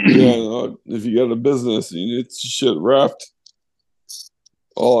 Yeah, no, if you got a business, you need shit wrapped,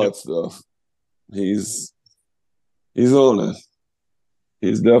 all that stuff. He's on it.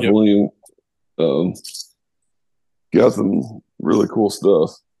 He's definitely got some really cool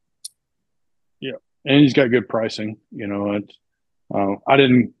stuff. Yeah, and he's got good pricing. You know, I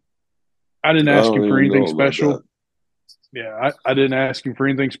didn't ask him for anything special. Yeah, I didn't ask him for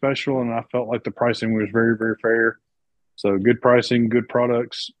anything special, and I felt like the pricing was very, very fair. So good pricing, good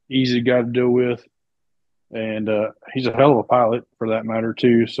products, easy guy to deal with, and he's a hell of a pilot for that matter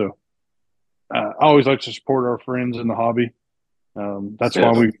too. So I always like to support our friends in the hobby. That's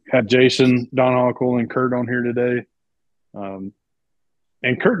why we had Jason, Don Hockle, and Kurt on here today.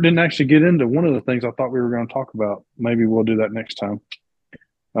 And Kurt didn't actually get into one of the things I thought we were going to talk about. Maybe we'll do that next time.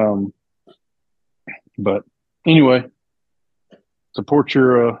 But anyway, support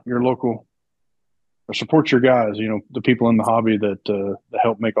your local, or support your guys. You know, the people in the hobby that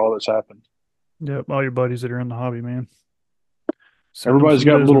help make all this happen. Yep, all your buddies that are in the hobby, man. Everybody's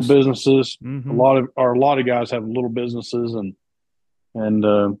got little businesses. Mm-hmm. A lot of guys have little businesses, and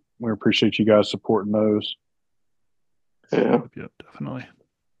we appreciate you guys supporting those. Yeah, Yep, definitely.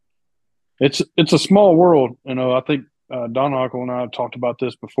 It's a small world, you know. I think Don Hockle and I have talked about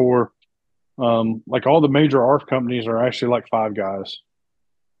this before. Like all the major ARF companies are actually like 5 guys.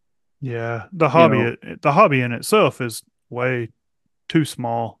 Yeah, the hobby in itself is way too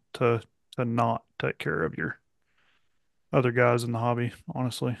small to not take care of your other guys in the hobby,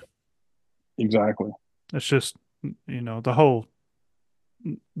 honestly. Exactly. It's just, you know, the whole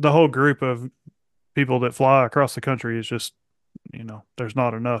group of people that fly across the country is just, you know, there's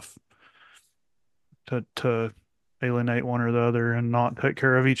not enough to alienate one or the other and not take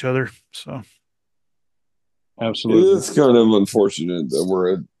care of each other. So absolutely, it's kind of unfortunate that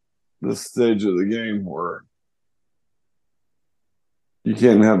we're at this stage of the game where you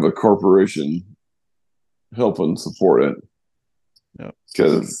can't have a corporation helping support it. Yep.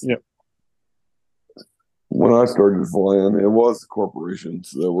 Because when I started flying, it was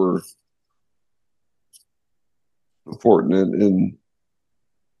corporations that were supporting it, and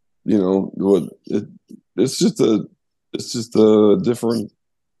you know, it's just a different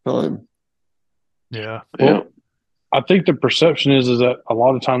time. yeah. Well, I think the perception is that a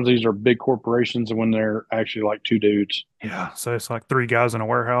lot of times these are big corporations, and when they're actually like 2 dudes. Yeah. So it's like 3 guys in a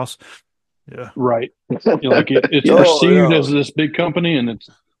warehouse. Yeah. Right. Like it's perceived as this big company, and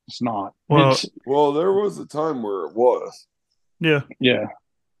it's not. Well, there was a time where it was. Yeah. Yeah.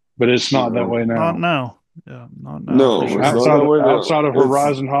 But it's not that way now. Not now. Yeah, not now. No, for sure. it's not that way now. Outside of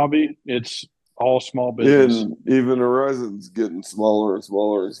Horizon Hobby, it's all small business. And even Horizon's getting smaller and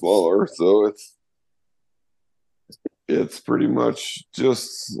smaller and smaller. So it's pretty much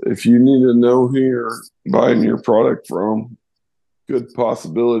just if you need to know who you're buying your product from, good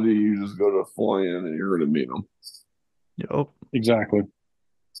possibility you just go to Fly-In and you're going to meet them. Yep. Exactly.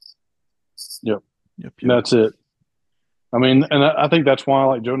 Yep. That's it. I mean, and I think that's why I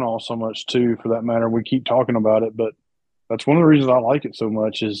like Joe Nall so much too, for that matter. We keep talking about it, but that's one of the reasons I like it so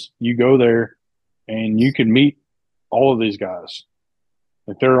much is you go there and you can meet all of these guys.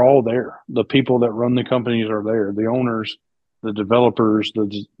 Like they're all there. The people that run the companies are there. The owners, the developers,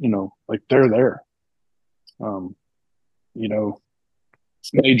 like they're there.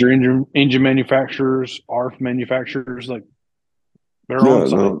 Major engine manufacturers, ARF manufacturers, like they're on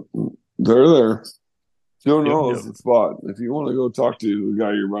site. No, they're there. Joe Nall Yep. is the spot. If you want to go talk to the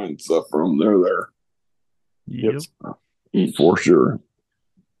guy you're buying stuff from, they're there. Yep. For sure.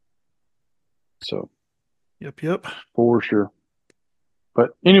 So, Yep. for sure.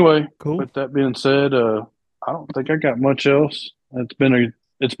 But anyway, Cool. with that being said, I don't think I got much else. It's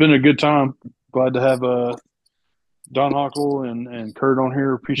been a good time. Glad to have Don Hockle and Kurt on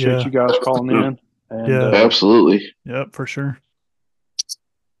here. Appreciate Yeah. you guys calling in. And Yeah. Absolutely. Yep, for sure.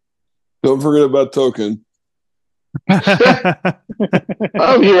 Don't forget about Token. I'm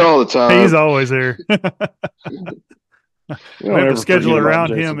here all the time. He's always there. we We have ever to schedule forget about around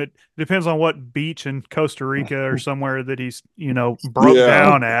Jason. him. It depends on what beach in Costa Rica or somewhere that he's, broke Yeah.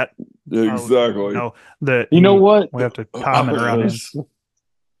 down at. Exactly. You know what? We have to time it around him.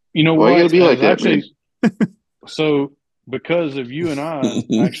 You know Why what? you gotta be like that, Actually, so because of you and I,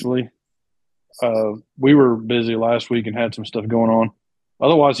 actually, we were busy last week and had some stuff going on.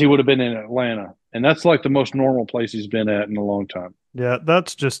 Otherwise, he would have been in Atlanta, and that's like the most normal place he's been at in a long time. Yeah,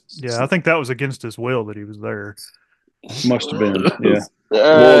 that's just, I think that was against his will that he was there. Must have been, yeah.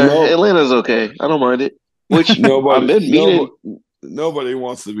 Well, no. Atlanta's okay. I don't mind it. Which Nobody, I've been meaning. nobody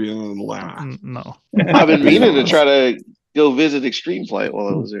wants to be in Atlanta. No. I've been meaning to try to go visit Extreme Flight while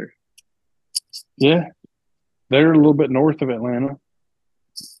I was there. Yeah, they're a little bit north of Atlanta.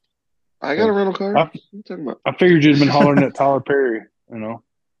 I got a rental car. I- What are you talking about? I figured you'd been hollering at Tyler Perry.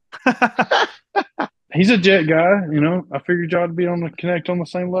 He's a jet guy. I figured y'all would be connect on the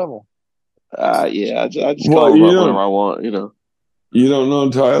same level. Yeah, I just Well, call him you up know- whenever I want. You don't know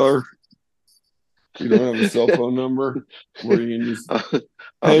Tyler? You don't have a cell phone number where you can just,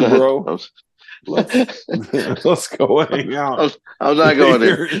 hey, bro, let's go hang out. I'm not going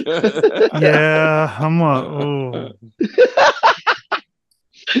there. Yeah, oh.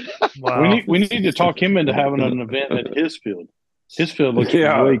 Wow. We need to talk him into having an event at his field. His field looks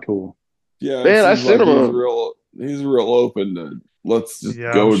Yeah. way cool. Yeah, Man, it I seems sent like him he's real open to let's just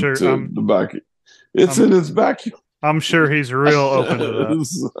Yeah, go I'm sure- to the back. It's in his backyard. I'm sure he's real open to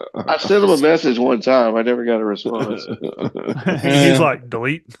that. I sent him a message one time. I never got a response. He's like,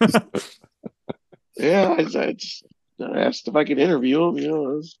 delete. Yeah, I asked if I could interview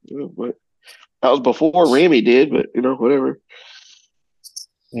him. But that was before Ramy did. But whatever.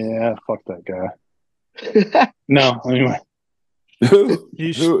 Yeah, fuck that guy. No, anyway.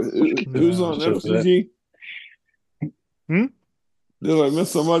 Who's on So FTG? Hmm? Did I miss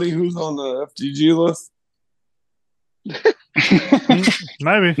somebody who's on the FTG list?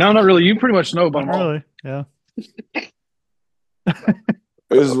 Maybe. No, not really. You pretty much know about Not them all. really. Yeah.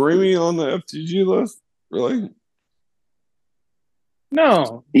 Is Remy on the FTG list? Really?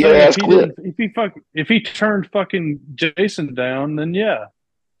 No. You So gotta if ask he Cliff. didn't- if he turned fucking Jason down, then yeah.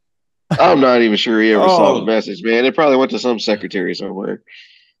 I'm not even sure he ever saw Oh. the message, man. It probably went to some secretary somewhere.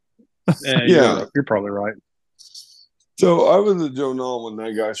 Yeah. You're probably right. So I was at Joe Nall when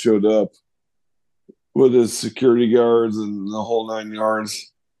that guy showed up with his security guards and the whole 9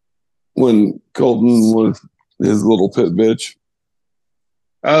 yards when Colton was his little pit bitch.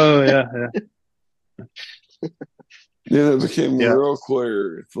 Oh yeah, yeah. Then it became Yeah. real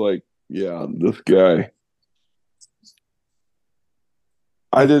clear. It's like, yeah, this guy.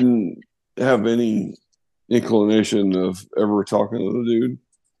 I didn't have any inclination of ever talking to the dude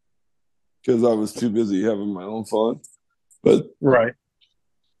because I was too busy having my own fun. But Right.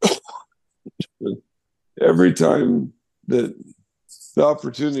 every time that the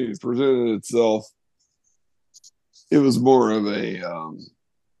opportunity presented itself, it was more of a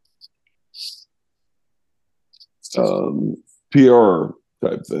PR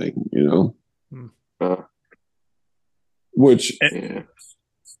type thing, Uh, which yeah.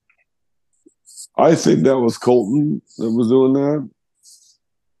 I think that was Colton that was doing that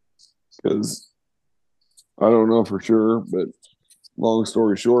because I don't know for sure, but long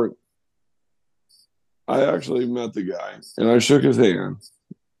story short, I actually met the guy and I shook his hand,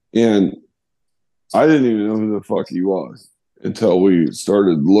 and I didn't even know who the fuck he was until we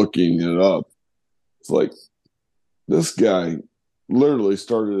started looking it up. It's like this guy literally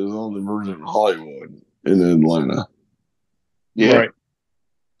started his own version of Hollywood in Atlanta. Yeah. Right.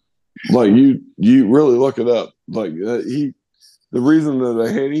 Like you really look it up. Like the reason that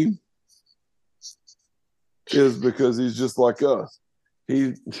I hate him is because he's just like us.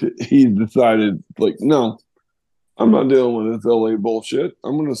 He decided like, no, I'm not dealing with this LA bullshit.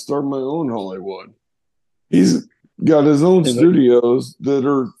 I'm going to start my own Hollywood. He's got his own studios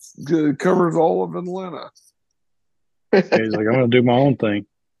that covers all of Atlanta. He's like, I'm going to do my own thing.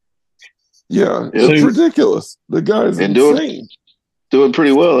 Yeah, it's ridiculous. The guy's insane. Doing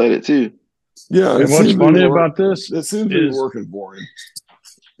pretty well at it too. Yeah, and what's funny about this? It seems to be working for him.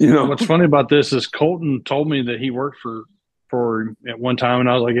 You know, what's funny about this is Colton told me that he worked for at one time, and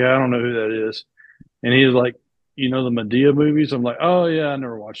I was like, yeah, I don't know who that is. And he was like, you know, the Medea movies? I'm like, oh yeah, I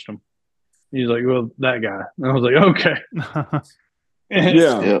never watched them. He's like, well, that guy. And I was like, okay.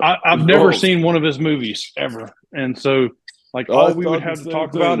 Yeah. I've never seen one of his movies ever, and so like all we would have to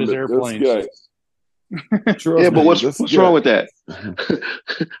talk about is airplanes. Yeah, but what's wrong with that?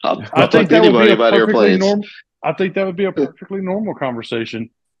 I think that would be about airplanes. I think that would be a perfectly normal conversation.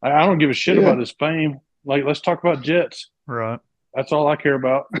 I don't give a shit about his fame. Like, let's talk about jets. Right. That's all I care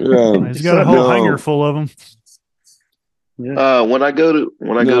about. Yeah. He's got a whole hangar full of them. Yeah. When I go to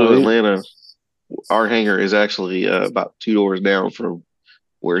Atlanta, our hangar is actually about 2 doors down from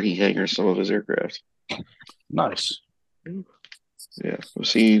where he hangars some of his aircraft. Nice. Yeah.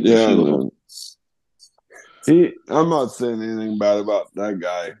 I'm not saying anything bad about that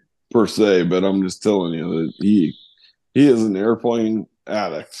guy per se, but I'm just telling you that he is an airplane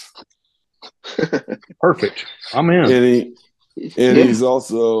addict. Perfect. I'm in. And he's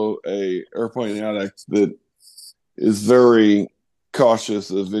also a airplane addict that is very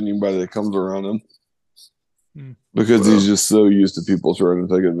cautious of anybody that comes around him because he's just so used to people trying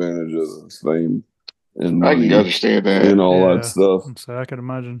to take advantage of his fame and money. I can understand that and all that stuff. So I could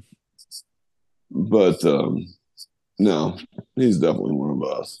imagine. But no, he's definitely one of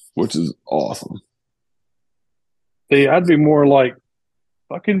us, which is awesome. See, I'd be more like,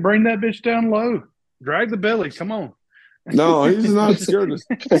 fucking bring that bitch down low. Drag the belly. Come on. No, he's not scared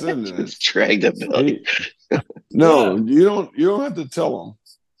to send it. Just drag the belly. No, you don't have to tell him.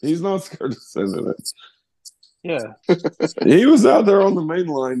 He's not scared to send it. Yeah. He was out there on the main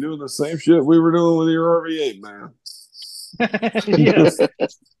line doing the same shit we were doing with your RV8, man. Yes.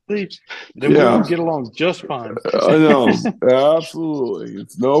 See, then we would get along just fine. I know. Absolutely.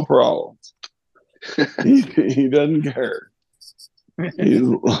 It's no problem. He doesn't care. He's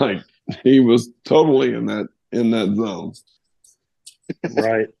like, he was totally in that zone.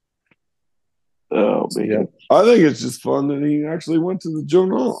 Right. Oh man. I think it's just fun that he actually went to the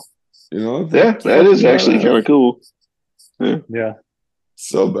journal. You know? Yeah, that is actually kind of cool. Yeah.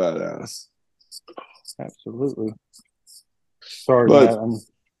 So badass. Absolutely. Sorry, Matt. I'm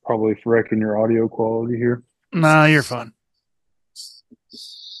probably wrecking your audio quality here. Nah, you're fine.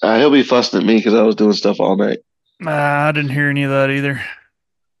 He'll be fussing at me because I was doing stuff all night. Nah, I didn't hear any of that either.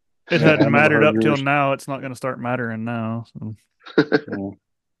 It hadn't mattered up till now. It's not going to start mattering now. So.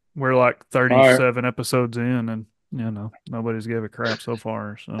 We're like 37 episodes in, and nobody's gave a crap so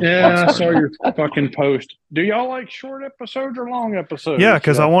far. So yeah, I saw your fucking post. Do y'all like short episodes or long episodes? Yeah,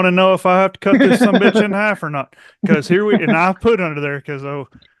 because I want to know if I have to cut this some bitch in half or not. Because and I put under there because a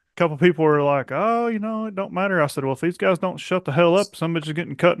couple people were like, "Oh, it don't matter." I said, "Well, if these guys don't shut the hell up, some bitch is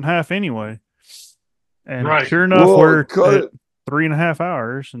getting cut in half anyway." And sure enough, we're at 3.5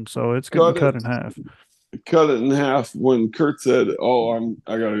 hours, and so it's getting cut in half. Cut it in half when Kurt said, "Oh,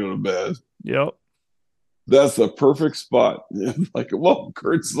 I gotta go to bed." Yep, that's the perfect spot. Like, well,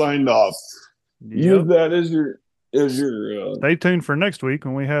 Kurt signed off. Use that as your. Stay tuned for next week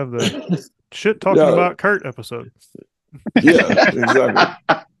when we have the shit talking about Kurt episode. Yeah,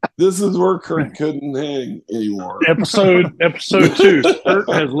 exactly. This is where Kurt couldn't hang anymore. Episode 2. Kurt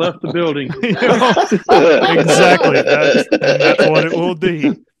has left the building. Exactly. That's what it will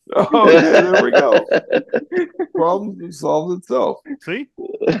be. Oh, yeah, there we go. Problem solved itself. See?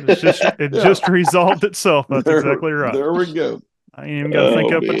 It just resolved itself. That's exactly right. There we go. I ain't even got to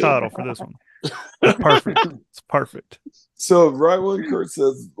think up a title for this one. It's perfect. It's perfect. So right when Kurt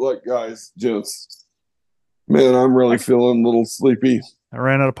says, "Look, guys, gents, man, I'm really feeling a little sleepy. I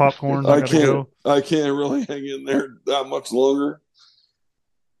ran out of popcorn. I can't really hang in there that much longer.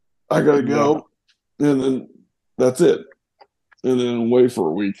 I gotta go." And then that's it. And then wait for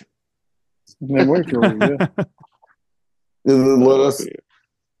a week. And then wait for a week, yeah. And then let us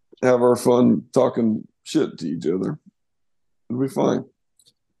have our fun talking shit to each other. It'll be fine.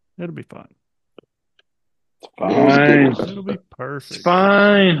 It'll be fine. It was a good Fine. one. It'll be It's perfect.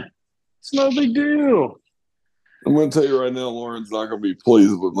 fine. It's no big deal. I'm going to tell you right now, Lauren's not going to be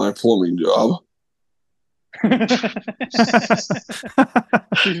pleased with my plumbing job.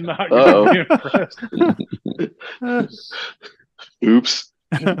 She's not Uh-oh. going to be impressed. Oops.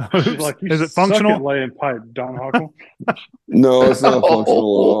 She's like, you Is it suck functional? at laying pipe, Don Hockle. No, it's not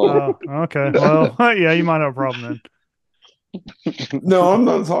functional at all. Oh, okay. Well, yeah, you might have a problem then. No, I'm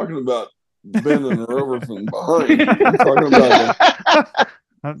not talking about bending her over from behind. I'm talking about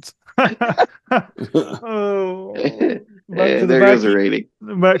That's the, oh, And back to the there goes the vacuum, rating.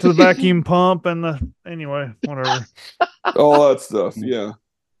 back to the vacuum pump and the anyway, whatever. all that stuff. Yeah.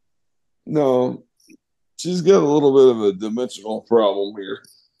 No, she's got a little bit of a dimensional problem here.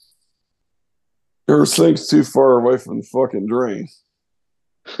 Her sink's too far away from the fucking drain.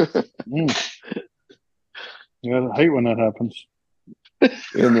 Yeah, I hate when that happens.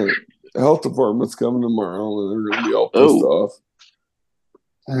 And the health department's coming tomorrow and they're going to be all pissed off.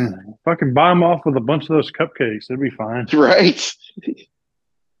 Fucking buy them off with a bunch of those cupcakes. It'd be fine. Right.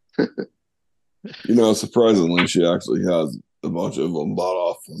 You know, surprisingly, she actually has a bunch of them bought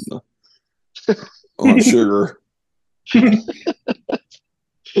off on sugar.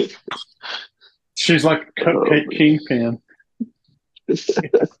 She's like a cupcake kingpin.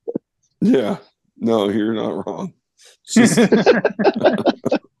 Yeah. No, you're not wrong. She's, That's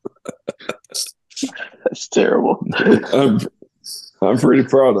terrible. I'm pretty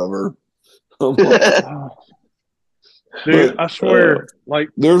proud of her. Dude, I swear, like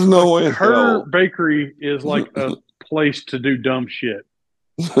There's no way in her hell. bakery is like a place to do dumb shit.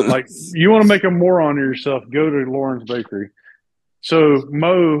 Like you want to make a moron of yourself, go to Lauren's Bakery. So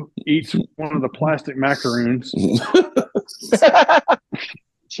Mo eats one of the plastic macaroons,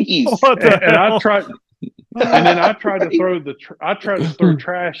 Jeez. What the and I hell? tried, and then I tried to throw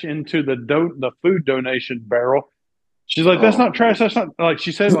trash into the food donation barrel. She's like, "That's not trash. That's not like."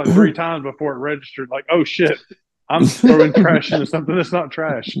 She said it like 3 times before it registered. Like, "Oh shit, I'm throwing trash into something that's not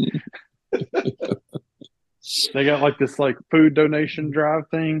trash." They got like this like food donation drive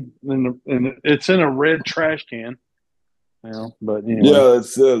thing, and it's in a red trash can. You know, but anyway. Yeah, it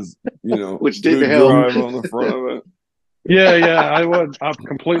says, Which didn't food help. drive on the front of it. Yeah, I've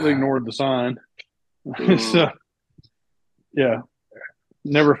completely ignored the sign. So, yeah,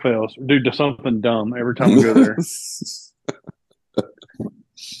 never fails. Do something dumb every time we go there.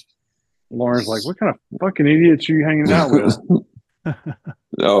 Lauren's like, "What kind of fucking idiots are you hanging out with?"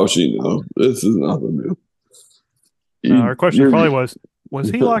 No, she knows. This is nothing new. No, our question You're- probably was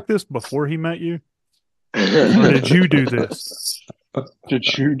he like this before he met you? Or did you do this? Did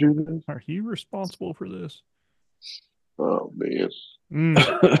you do this? Are you responsible for this? Oh man.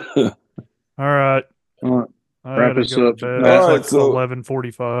 All right. Wrap I gotta us go up. to bed. All It's right, like so-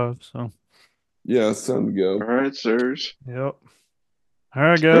 11:45. So Yeah, it's time to go. All right, sirs. yep. All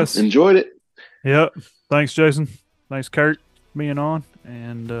right, guys. Enjoyed it. Yep. Thanks, Jason. Thanks, Kurt, being on.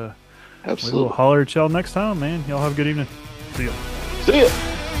 And we will Absolutely. holler at y'all next time, man. Y'all have a good evening. See ya. See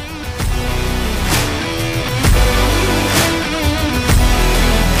ya.